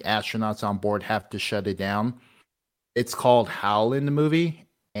malfunctions and the astronauts on board have to shut it down. It's called HAL in the movie.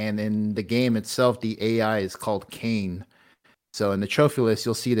 And in the game itself, the AI is called Kane. So in the trophy list,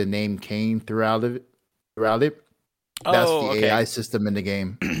 you'll see the name Kane throughout it. That's the AI system in the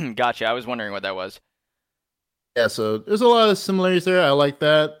game. Gotcha. I was wondering what that was. Yeah, so there's a lot of similarities there. I like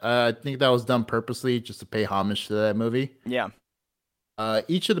that. I think that was done purposely just to pay homage to that movie. Yeah.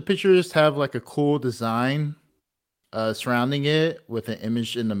 Each of the pictures have like a cool design surrounding it with an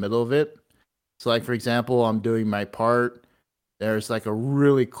image in the middle of it. So like, for example, I'm doing my part. There's like a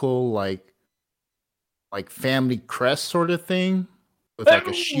really cool like family crest sort of thing with like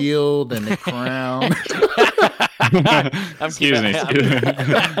a shield and a crown. Excuse me.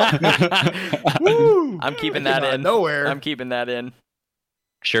 I'm keeping that in. Nowhere. I'm keeping that in.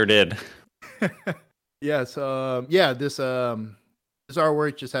 Sure did. Yes. This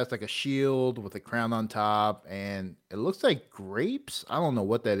artwork just has like a shield with a crown on top, and it looks like grapes. I don't know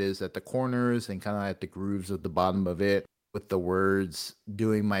what that is at the corners and kind of at the grooves at the bottom of it, with the words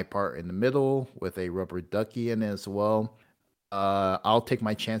 "doing my part" in the middle, with a rubber ducky in it as well. I'll take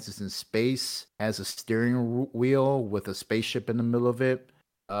my chances in space. Has a steering wheel with a spaceship in the middle of it.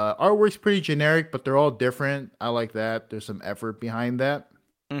 Artwork's pretty generic, but they're all different. I like that. There's some effort behind that.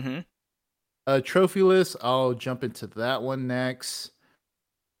 Trophy list. I'll jump into that one next.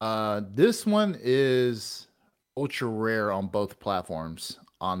 This one is ultra rare on both platforms,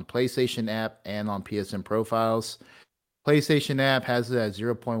 on PlayStation app and on PSN profiles. PlayStation app has it at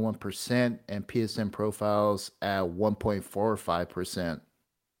 0.1% and PSN profiles at 1.45%.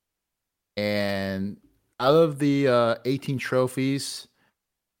 And out of the 18 trophies,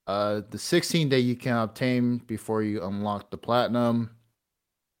 the 16 that you can obtain before you unlock the platinum.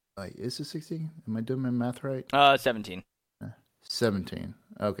 Is it 16? Am I doing my math right? 17. 17.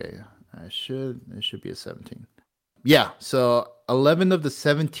 Okay. It should be a 17. Yeah, so 11 of the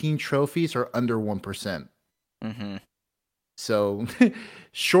 17 trophies are under 1%. So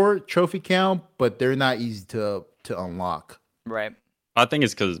short trophy count, but they're not easy to unlock. Right. I think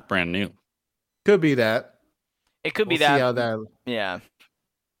it's because it's brand new. Could be that. It could be See that. how that. Yeah.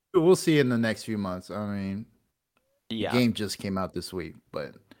 We'll see in the next few months. I mean, Yeah. the game just came out this week,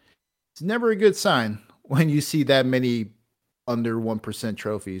 but it's never a good sign when you see that many under 1%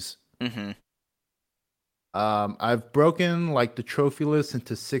 trophies. I've broken like the trophy list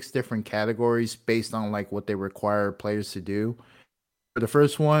into 6 different categories based on like what they require players to do. For the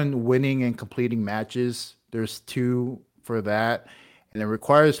first one, winning and completing matches, there's 2 for that, and it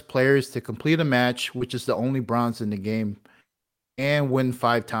requires players to complete a match, which is the only bronze in the game, and win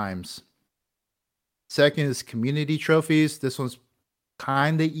 5 times. Second is community trophies. This one's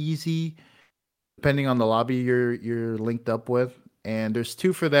kind of easy, depending on the lobby you're linked up with. And there's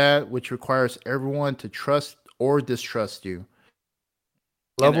 2 for that, which requires everyone to trust or distrust you.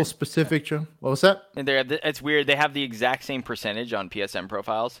 Level specific. What was that? And it's weird. They have the exact same percentage on PSN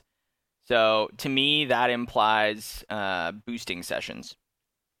profiles. So to me, that implies boosting sessions.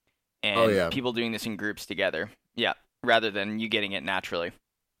 And people doing this in groups together. Yeah. Rather than you getting it naturally.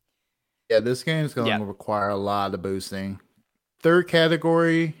 Yeah, this game's going to require a lot of boosting. Third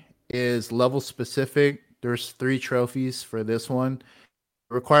category is level specific. There's 3 trophies for this one.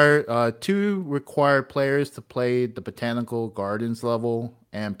 2 required players to play the Botanical Gardens level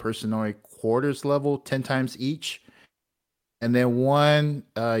and Personoid Quarters level 10 times each. And then 1,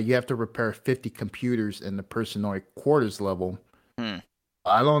 you have to repair 50 computers in the Personoid Quarters level. I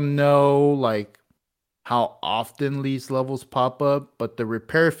don't know like how often these levels pop up, but the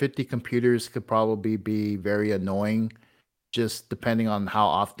repair 50 computers could probably be very annoying, just depending on how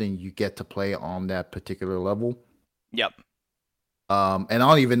often you get to play on that particular level. Yep. And I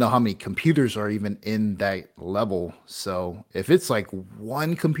don't even know how many computers are even in that level. So if it's like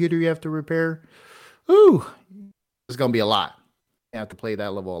 1 computer you have to repair, it's going to be a lot. You have to play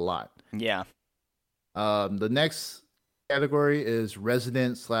that level a lot. Yeah. The next category is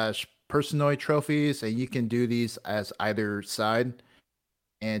resident/personoid trophies, and you can do these as either side.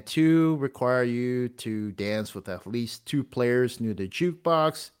 And 2 require you to dance with at least 2 players near the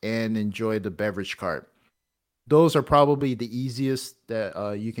jukebox and enjoy the beverage cart. Those are probably the easiest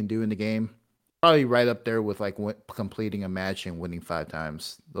that you can do in the game. Probably right up there with like completing a match and winning 5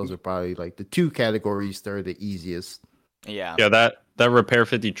 times. Those are probably like the 2 categories that are the easiest. Yeah. Yeah, that repair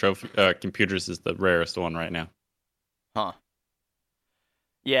 50 trophy computers is the rarest one right now. Huh.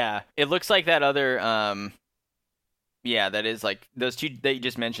 Yeah, it looks like that other that is like those 2 that you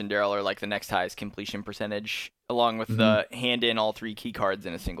just mentioned, Daryl, are like the next highest completion percentage, along with the hand in all 3 key cards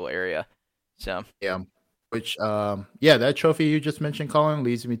in a single area. So yeah, which that trophy you just mentioned, Colin,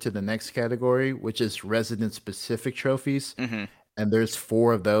 leads me to the next category, which is resident specific trophies, and there's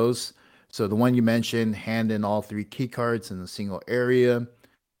 4 of those. So the one you mentioned, hand in all 3 key cards in a single area,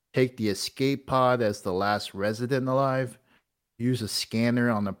 take the escape pod as the last resident alive, use a scanner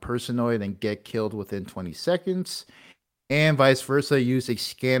on a personoid and get killed within 20 seconds. And vice versa, use a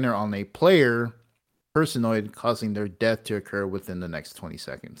scanner on a player personoid, causing their death to occur within the next 20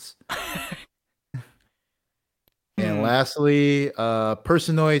 seconds. And lastly,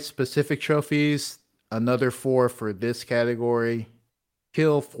 personoid specific trophies, another 4 for this category.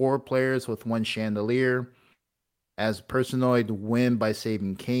 Kill 4 players with 1 chandelier. As personoid, win by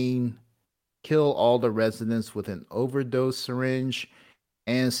saving Kane. Kill all the residents with an overdose syringe.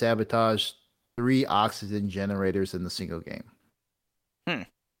 and sabotaged 3 oxygen generators in the single game.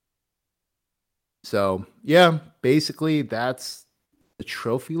 So, yeah, basically that's the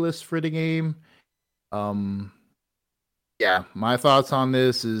trophy list for the game. Yeah, my thoughts on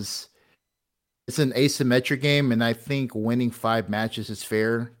this is it's an asymmetric game, and I think winning 5 matches is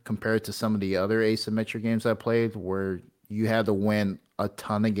fair compared to some of the other asymmetric games I played where you had to win a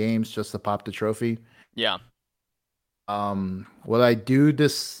ton of games just to pop the trophy. Yeah. What I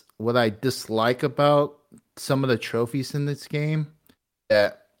dislike about some of the trophies in this game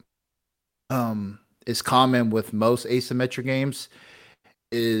that is common with most asymmetric games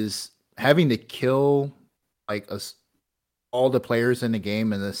is having to kill like all the players in the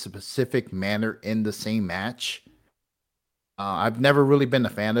game in a specific manner in the same match. I've never really been a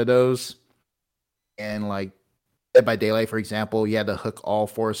fan of those. And like Dead by Daylight, for example, you had to hook all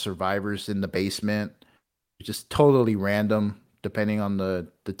 4 survivors in the basement, which is totally random depending on the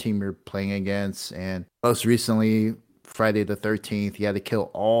team you're playing against. And most recently, Friday the 13th, you had to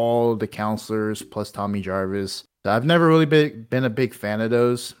kill all the counselors plus Tommy Jarvis. So I've never really been a big fan of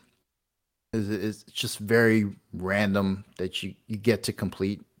those. It's just very random that you get to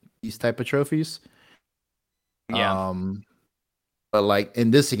complete these type of trophies. Yeah. But like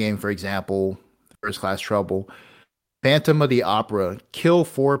in this game, for example, First Class Trouble, Phantom of the Opera, kill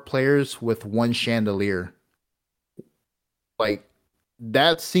 4 players with 1 chandelier. Like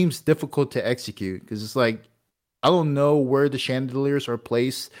that seems difficult to execute because it's like I don't know where the chandeliers are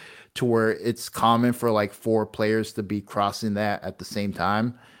placed to where it's common for like 4 players to be crossing that at the same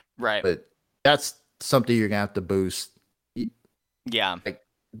time. Right. But that's something you're gonna have to boost. Yeah. Like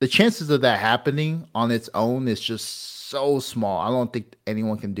the chances of that happening on its own is just so small. I don't think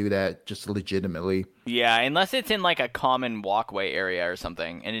anyone can do that just legitimately. Yeah, unless it's in like a common walkway area or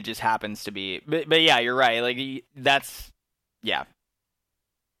something, and it just happens to be. But yeah, you're right. Like that's yeah.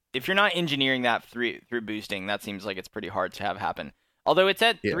 If you're not engineering that through boosting, that seems like it's pretty hard to have happen. Although it's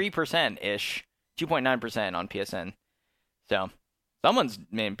at 3% ish, 2.9% on PSN. So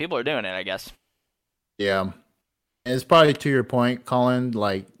people are doing it, I guess. Yeah. And it's probably to your point, Colin,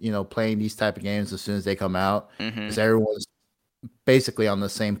 like, playing these type of games as soon as they come out, because everyone's basically on the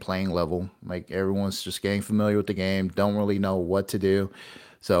same playing level. Like everyone's just getting familiar with the game, don't really know what to do.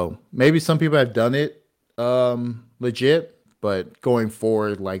 So maybe some people have done it legit, but going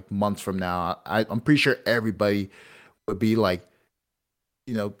forward, like months from now, I'm pretty sure everybody would be like,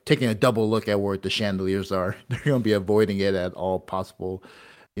 taking a double look at where the chandeliers are. They're going to be avoiding it at all possible,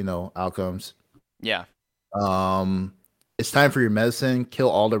 outcomes. Yeah. It's time for your medicine. Kill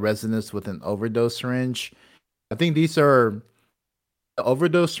all the residents with an overdose syringe. I think these are the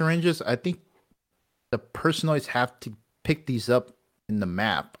overdose syringes. I think the personoids have to pick these up in the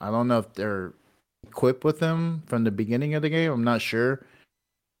map. I don't know if they're equipped with them from the beginning of the game. I'm not sure.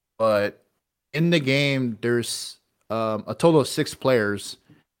 But in the game, there's a total of 6 players.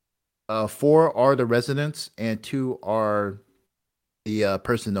 4 are the residents and 2 are the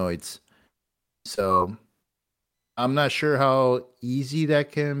personoids. So I'm not sure how easy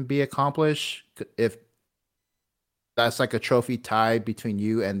that can be accomplished if that's like a trophy tie between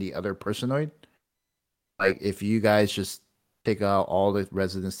you and the other personoid. Like if you guys just take out all the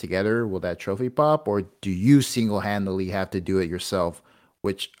residents together, will that trophy pop? Or do you single-handedly have to do it yourself?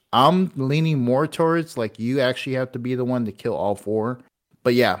 Which I'm leaning more towards like you actually have to be the one to kill all 4.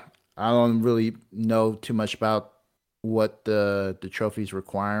 But yeah, I don't really know too much about what the trophy's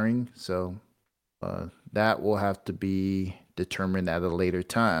requiring. So that will have to be determined at a later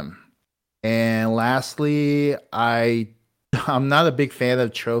time. And lastly, I'm not a big fan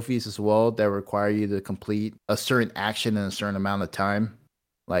of trophies as well that require you to complete a certain action in a certain amount of time.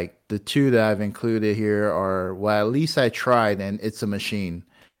 Like the 2 that I've included here are, well, at least I tried, and it's a machine.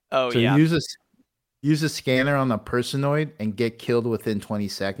 Oh, so yeah. Use a scanner on a personoid and get killed within 20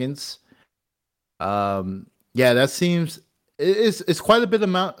 seconds. Yeah, that seems it's quite a bit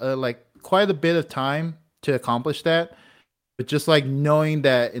quite a bit of time to accomplish that. But just like knowing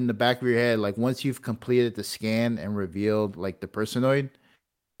that in the back of your head, like once you've completed the scan and revealed like the personoid,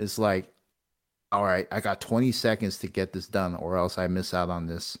 it's like, all right, I got 20 seconds to get this done, or else I miss out on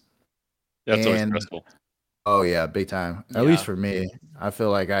this. That's always stressful. Oh yeah, big time. At least for me, I feel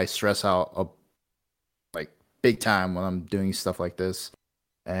like I stress out like big time when I'm doing stuff like this.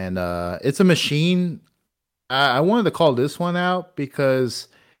 And it's a machine. I wanted to call this one out because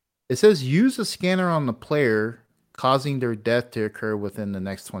it says use a scanner on the player, causing their death to occur within the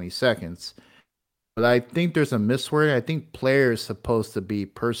next 20 seconds. But I think there's a misword. I think player is supposed to be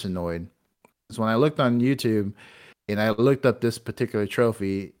personoid. Because when I looked on YouTube and I looked up this particular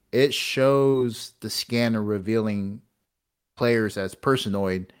trophy, it shows the scanner revealing players as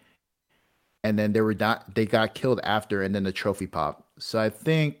personoid, and then they got killed after, and then the trophy popped. So I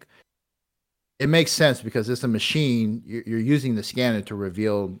think it makes sense because it's a machine. You're using the scanner to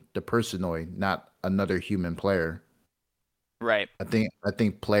reveal the personoid, not another human player. Right. I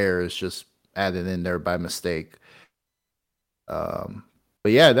think player is just added in there by mistake.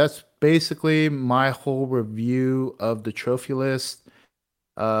 But yeah, that's basically my whole review of the trophy list.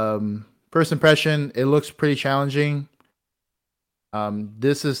 First impression, it looks pretty challenging.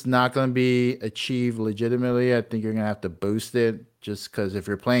 This is not going to be achieved legitimately. I think you're going to have to boost it just because if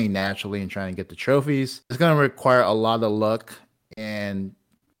you're playing naturally and trying to get the trophies, it's going to require a lot of luck and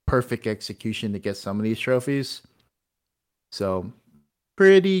perfect execution to get some of these trophies. So,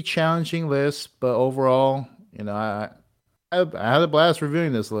 pretty challenging list, but overall, I had a blast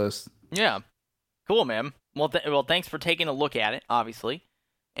reviewing this list. Yeah. Cool, man. Well, thanks for taking a look at it, obviously.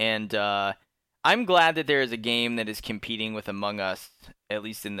 And I'm glad that there is a game that is competing with Among Us, at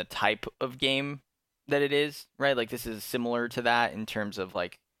least in the type of game that it is, right? Like, this is similar to that in terms of,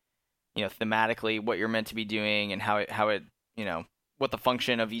 like, thematically what you're meant to be doing and how it what the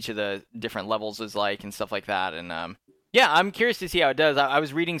function of each of the different levels is like and stuff like that. And yeah, I'm curious to see how it does. I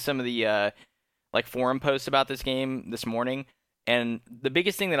was reading some of the forum posts about this game this morning, and the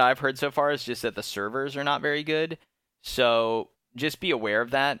biggest thing that I've heard so far is just that the servers are not very good. So just be aware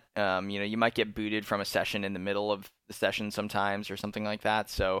of that. You might get booted from a session in the middle of the session sometimes or something like that.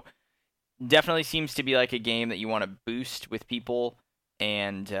 So definitely seems to be like a game that you want to boost with people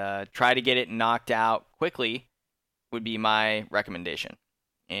and try to get it knocked out quickly would be my recommendation.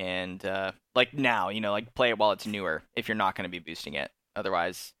 And now, play it while it's newer if you're not going to be boosting it.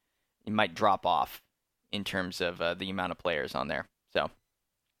 Otherwise, you might drop off in terms of the amount of players on there. So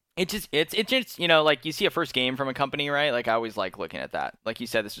it's just you see a first game from a company, right? Like, I always like looking at that. Like you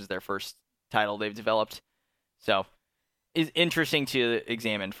said, this was their first title they've developed. So it's interesting to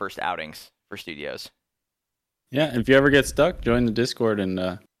examine first outings for studios. Yeah, if you ever get stuck, join the Discord,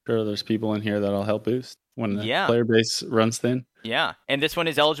 and sure there's people in here that'll help boost when the player base runs thin. Yeah, and this one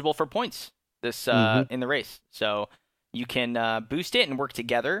is eligible for points in the race. So you can boost it and work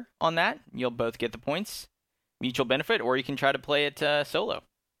together on that. You'll both get the points, mutual benefit, or you can try to play it solo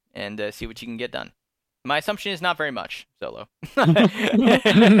and see what you can get done. My assumption is not very much solo.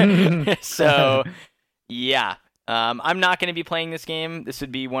 So, yeah. I'm not going to be playing this game. This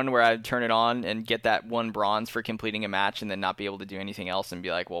would be one where I'd turn it on and get that 1 bronze for completing a match and then not be able to do anything else and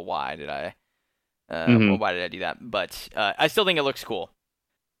be like, well, why did I do that? But I still think it looks cool.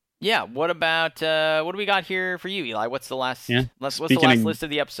 Yeah, what do we got here for you, Eli? What's the last what's the last list of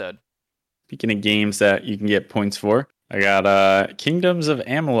the episode? Speaking of games that you can get points for, I got Kingdoms of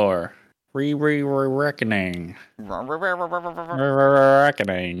Amalur. Reckoning.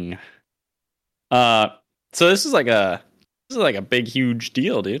 Reckoning. So this is like a big huge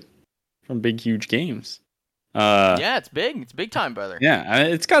deal, dude. From Big Huge Games. Yeah, it's big. It's big time, brother. Yeah,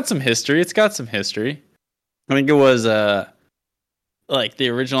 it's got some history. I think it was the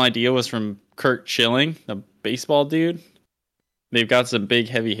original idea was from Curt Schilling, the baseball dude. They've got some big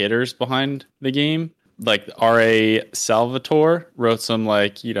heavy hitters behind the game. Like R.A. Salvatore wrote some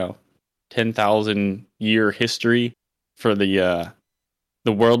 10,000 year history for the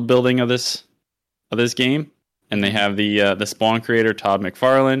world building of this game. And they have the Spawn creator Todd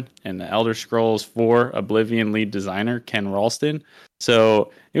McFarlane and the Elder Scrolls 4 Oblivion lead designer Ken Ralston.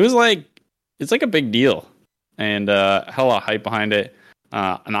 So it's like a big deal, and hella hype behind it.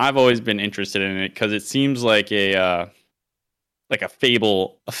 And I've always been interested in it because it seems like a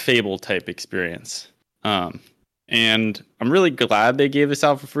Fable type experience. And I'm really glad they gave this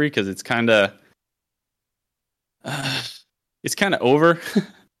out for free because it's kind of over.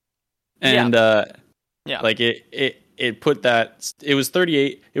 And yeah. Like it put that it was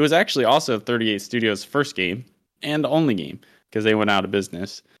 38. It was actually also 38 Studios' first game and only game because they went out of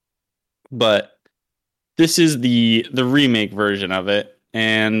business. But this is the remake version of it,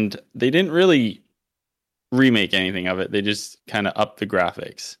 and they didn't really remake anything of it. They just kind of upped the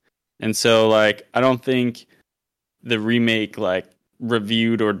graphics. And so I don't think the remake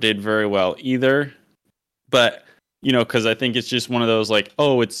reviewed or did very well either. But because I think it's just one of those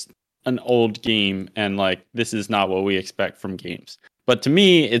it's an old game and this is not what we expect from games. But to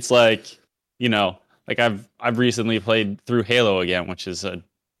me it's I've recently played through Halo again, which is an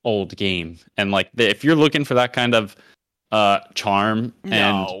old game, and if you're looking for that kind of charm.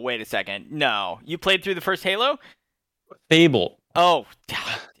 No, wait a second. No, you played through the first Halo? Fable. Oh,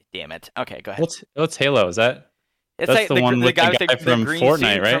 damn it. Okay, go ahead. What's Halo? Is that? That's the one with the guy from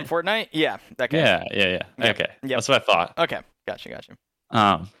Fortnite, right? From Fortnite? Yeah, that guy. Yeah. Okay, yep. That's what I thought. Okay, gotcha.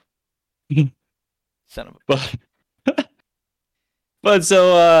 Son of a... But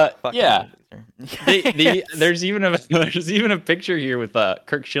so Fuck yeah. Yes. There's even a picture here with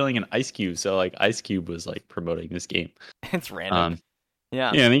Kirk Schilling and Ice Cube. So like Ice Cube was like promoting this game. It's random.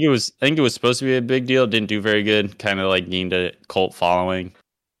 Yeah. Yeah, I think it was supposed to be a big deal. Didn't do very good. Kind of like gained a cult following,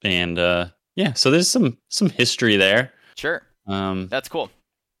 and yeah. So there's some history there. Sure. That's cool.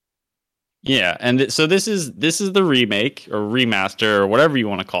 Yeah, and so this is the remake or remaster or whatever you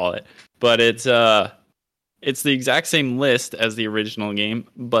want to call it, but it's the exact same list as the original game,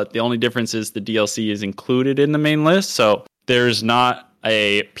 but the only difference is the DLC is included in the main list. So there's not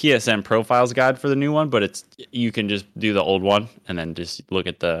a PSN profiles guide for the new one, but you can just do the old one and then just look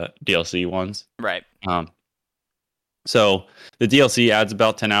at the DLC ones. Right. So the DLC adds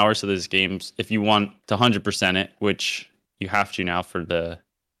about 10 hours to this game. If you want to 100% it, which you have to now for the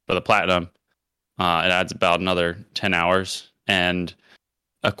platinum, it adds about another 10 hours. And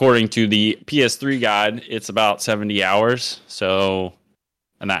according to the PS3 guide, it's about 70 hours. So,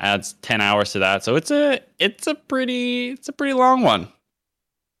 and that adds 10 hours to that. So it's a pretty long one.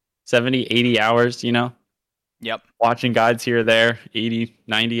 70, 80 hours, you know? Yep. Watching guides here or there, 80,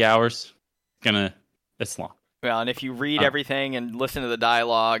 90 hours. It's long. Well, and if you read everything and listen to the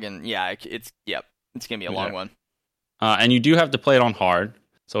dialogue, and it's gonna be a long one. And you do have to play it on hard,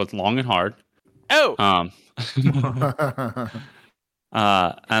 so it's long and hard. Oh.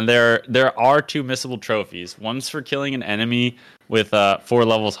 And there are 2 missable trophies. One's for killing an enemy with 4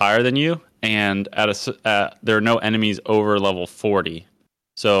 levels higher than you, and there are no enemies over level 40.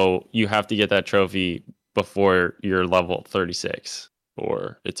 So you have to get that trophy before you're level 36,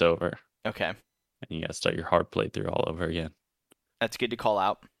 or it's over. Okay. And you gotta start your hard playthrough all over again. That's good to call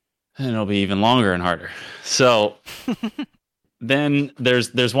out. And it'll be even longer and harder. So then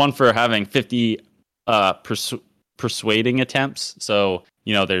there's one for having 50 persuading attempts. So,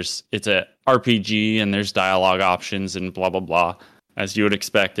 you know, it's a RPG and there's dialogue options and blah, blah, blah, as you would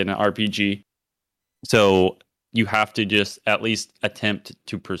expect in an RPG. So you have to just at least attempt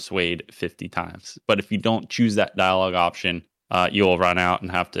to persuade 50 times. But if you don't choose that dialogue option, you'll run out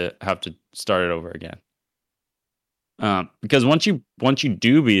and have to start it over again. Because once you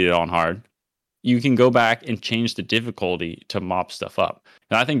do beat it on hard, you can go back and change the difficulty to mop stuff up.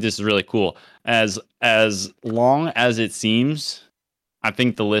 And I think this is really cool. As long as it seems, I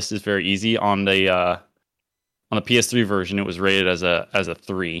think the list is very easy. On the PS3 version, it was rated as a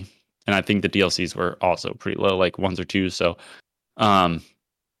 3, and I think the DLCs were also pretty low, like 1s or 2s. So,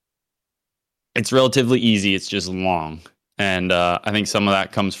 it's relatively easy. It's just long. And I think some of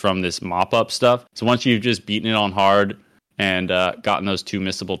that comes from this mop-up stuff. So once you've just beaten it on hard and gotten those 2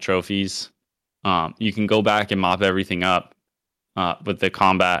 missable trophies, you can go back and mop everything up with the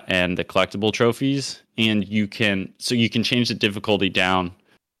combat and the collectible trophies. And you can change the difficulty down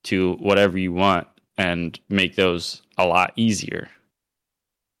to whatever you want and make those a lot easier.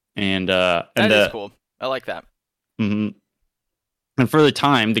 And that is cool. I like that. Mm-hmm. And for the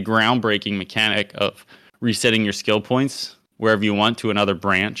time, the groundbreaking mechanic of resetting your skill points wherever you want to another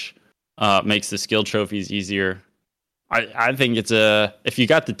branch makes the skill trophies easier. I think if you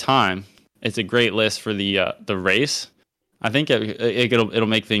got the time, it's a great list for the race. I think it'll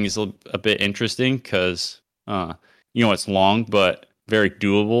make things a bit interesting because it's long but very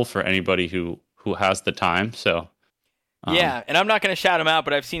doable for anybody who has the time. So yeah, and I'm not going to shout them out,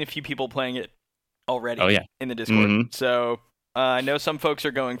 but I've seen a few people playing it already. Oh, yeah. In the Discord. Mm-hmm. So I know some folks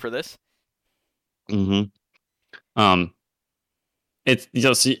are going for this. Mm-hmm.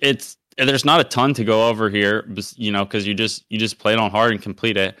 There's not a ton to go over here, because you just play it on hard and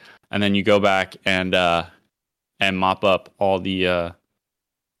complete it, and then you go back and mop up all the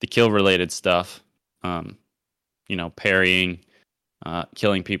kill related stuff. Parrying,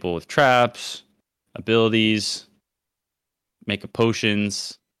 killing people with traps, abilities, make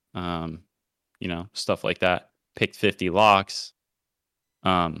potions, stuff like that. Pick 50 locks.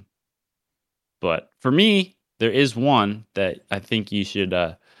 But for me, there is one that I think you should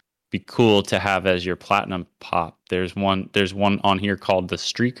be cool to have as your platinum pop. There's one on here called the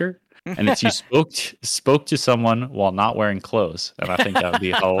Streaker, and it's you spoke to someone while not wearing clothes, and I think that would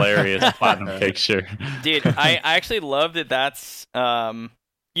be a hilarious platinum picture. Dude, I actually love that. That's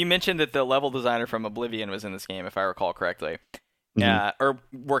you mentioned that the level designer from Oblivion was in this game, if I recall correctly, or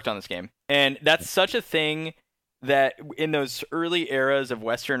worked on this game, and that's such a thing. That in those early eras of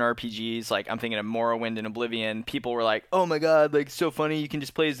Western RPGs, like I'm thinking of Morrowind and Oblivion, people were like, "Oh my god, like so funny! You can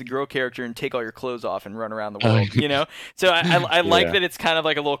just play as the girl character and take all your clothes off and run around the world," you know. So I like that it's kind of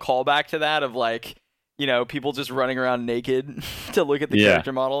like a little callback to that of like, people just running around naked to look at the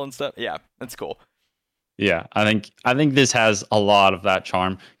character model and stuff. Yeah, that's cool. Yeah, I think this has a lot of that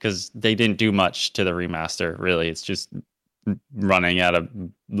charm because they didn't do much to the remaster. Really, it's just running at a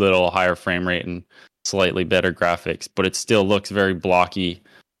little higher frame rate and slightly better graphics, but it still looks very blocky.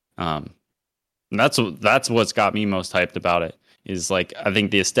 And that's what's got me most hyped about it. Is like, I think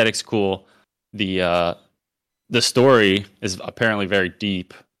the aesthetic's cool. The story is apparently very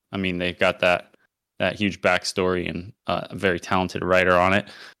deep. I mean, they've got that huge backstory and a very talented writer on it.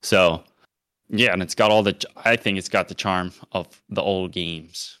 So yeah, and I think it's got the charm of the old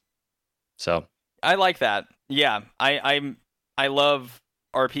games. So I like that. Yeah, I love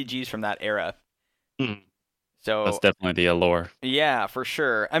RPGs from that era. So that's definitely the allure. Yeah, for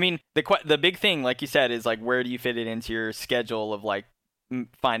sure. I mean, the big thing, like you said, is like, where do you fit it into your schedule of like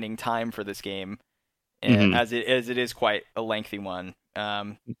finding time for this game, and as it is quite a lengthy one.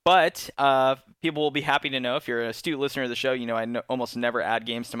 But people will be happy to know, if you're an astute listener of the show, I almost never add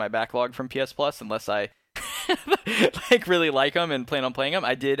games to my backlog from PS Plus unless I like really like them and plan on playing them.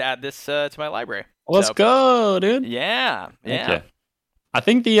 I did add this to my library. Let's go, dude. Yeah. Okay. I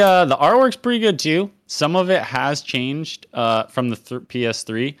think the artwork's pretty good too. Some of it has changed from the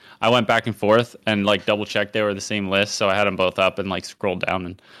PS3. I went back and forth and like double checked they were the same list, so I had them both up and like scrolled down,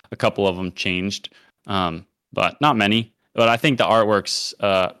 and a couple of them changed, but not many. But I think the artwork's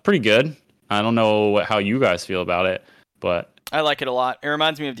pretty good. I don't know how you guys feel about it, but I like it a lot. It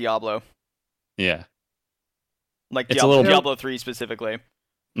reminds me of Diablo. Yeah, like Diablo 3 specifically.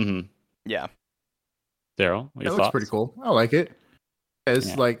 Yeah. Daryl, it looks pretty cool. I like it.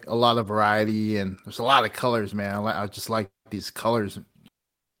 It's like a lot of variety, and there's a lot of colors, man. I just like these colors.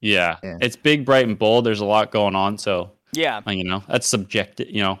 Yeah, it's big, bright, and bold. There's a lot going on, so yeah, that's subjective.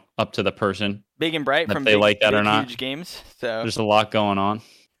 Up to the person. Big and bright, from they like that or not. Huge games. So there's a lot going on,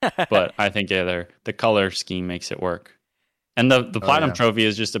 but I think the color scheme makes it work. And the Platinum trophy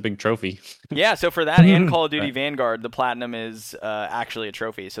is just a big trophy. Yeah, so for that and Call of Duty Vanguard, the Platinum is actually a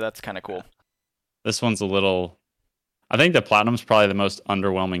trophy, so that's kind of cool. This one's a little... I think the Platinum's probably the most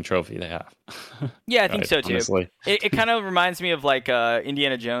underwhelming trophy they have. Yeah, I think so too. Honestly. It kind of reminds me of like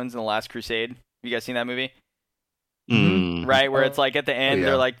Indiana Jones and the Last Crusade. Have you guys seen that movie? Right, where it's like at the end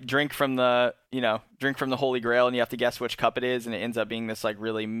they're like drink from the Holy Grail, and you have to guess which cup it is, and it ends up being this like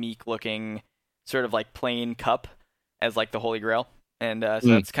really meek looking sort of like plain cup as like the Holy Grail. And so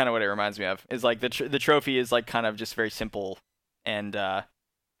that's kind of what it reminds me of. Is like the trophy is like kind of just very simple and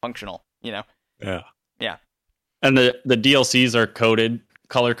functional, Yeah. And the DLCs are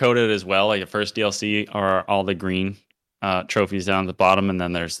color coded as well. Like the first DLC are all the green trophies down at the bottom, and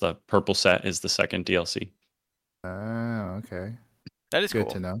then there's the purple set is the second DLC. Oh, okay. That is good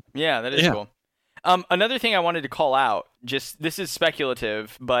cool to know. Yeah, that is cool. Another thing I wanted to call out, just this is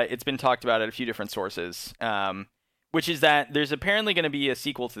speculative, but it's been talked about at a few different sources, which is that there's apparently going to be a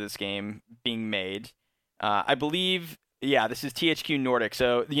sequel to this game being made. I believe... Yeah, this is THQ Nordic.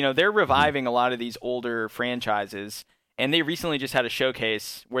 So, they're reviving a lot of these older franchises, and they recently just had a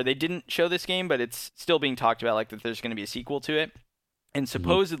showcase where they didn't show this game, but it's still being talked about, like that there's going to be a sequel to it. And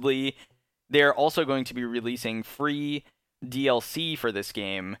supposedly, they're also going to be releasing free DLC for this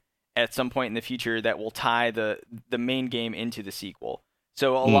game at some point in the future that will tie the main game into the sequel.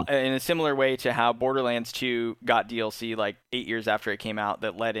 So, in a similar way to how Borderlands 2 got DLC like 8 years after it came out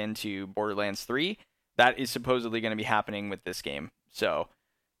that led into Borderlands 3, that is supposedly going to be happening with this game. So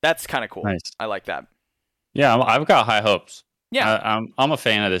that's kind of cool. Nice. I like that. Yeah, I've got high hopes. Yeah. I'm a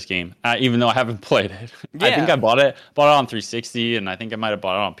fan of this game, even though I haven't played it. Yeah. I think I bought it on 360, and I think I might have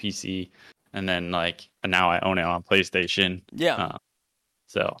bought it on PC, and then now I own it on PlayStation. Yeah.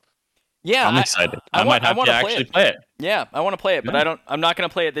 So yeah, I'm excited. I might have to actually play it. Yeah, I want to play it, but I'm not going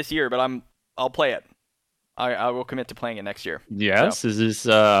to play it this year, but I'll play it. I will commit to playing it next year. Yes. So. Is this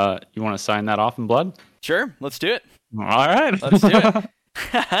you want to sign that off in blood? Sure, let's do it. All right. Let's do it.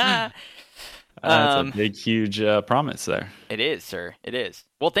 That's a big, huge promise there. It is, sir. It is.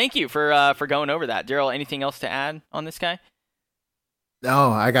 Well, thank you for going over that. Daryl, anything else to add on this guy?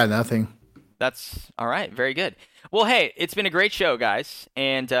 No, I got nothing. That's all right. Very good. Well, hey, it's been a great show, guys,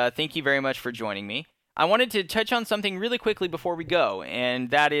 and thank you very much for joining me. I wanted to touch on something really quickly before we go,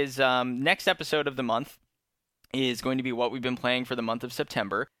 and that is next episode of the month is going to be what we've been playing for the month of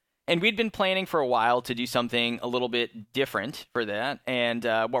September. And we'd been planning for a while to do something a little bit different for that. And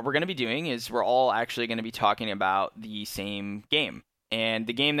what we're going to be doing is we're all actually going to be talking about the same game. And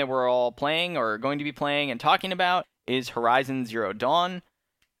the game that we're all playing or going to be playing and talking about is Horizon Zero Dawn.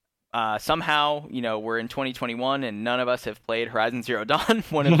 Somehow, we're in 2021 and none of us have played Horizon Zero Dawn,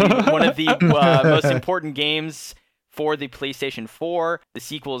 one of the most important games for the PlayStation 4. The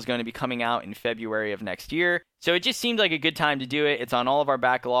sequel is going to be coming out in February of next year. So it just seemed like a good time to do it. It's on all of our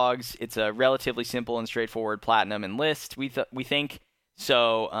backlogs. It's a relatively simple and straightforward platinum and list, we think.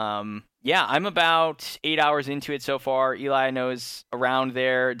 So, Yeah, I'm about 8 hours into it so far. Eli, I know, is around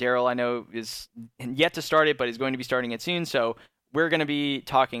there. Daryl, I know, is yet to start it, but is going to be starting it soon. So we're going to be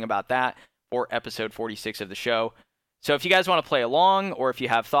talking about that for episode 46 of the show. So if you guys want to play along, or if you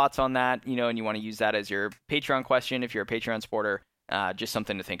have thoughts on that, and you want to use that as your Patreon question, if you're a Patreon supporter, just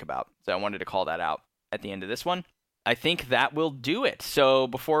something to think about. So I wanted to call that out at the end of this one. I think that will do it. So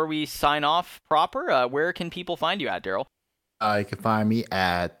before we sign off proper, where can people find you at, Daryl? You can find me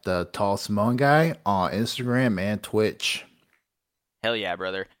at the Tall Simone Guy on Instagram and Twitch. Hell yeah,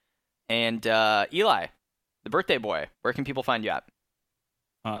 brother. And Eli, the birthday boy, where can people find you at?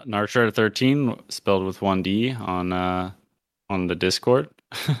 Narshredder13, spelled with 1D on the Discord.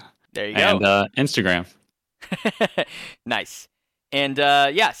 There you go. And Instagram. Nice. And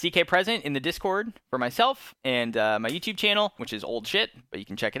CK present in the Discord for myself and my YouTube channel, which is old shit, but you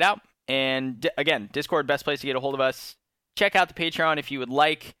can check it out. And again, Discord, best place to get a hold of us. Check out the Patreon if you would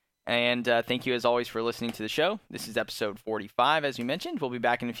like. And thank you as always for listening to the show. This is episode 45, as we mentioned. We'll be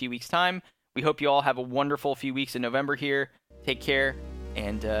back in a few weeks' time. We hope you all have a wonderful few weeks in November here. Take care,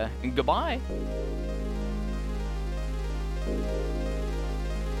 and goodbye.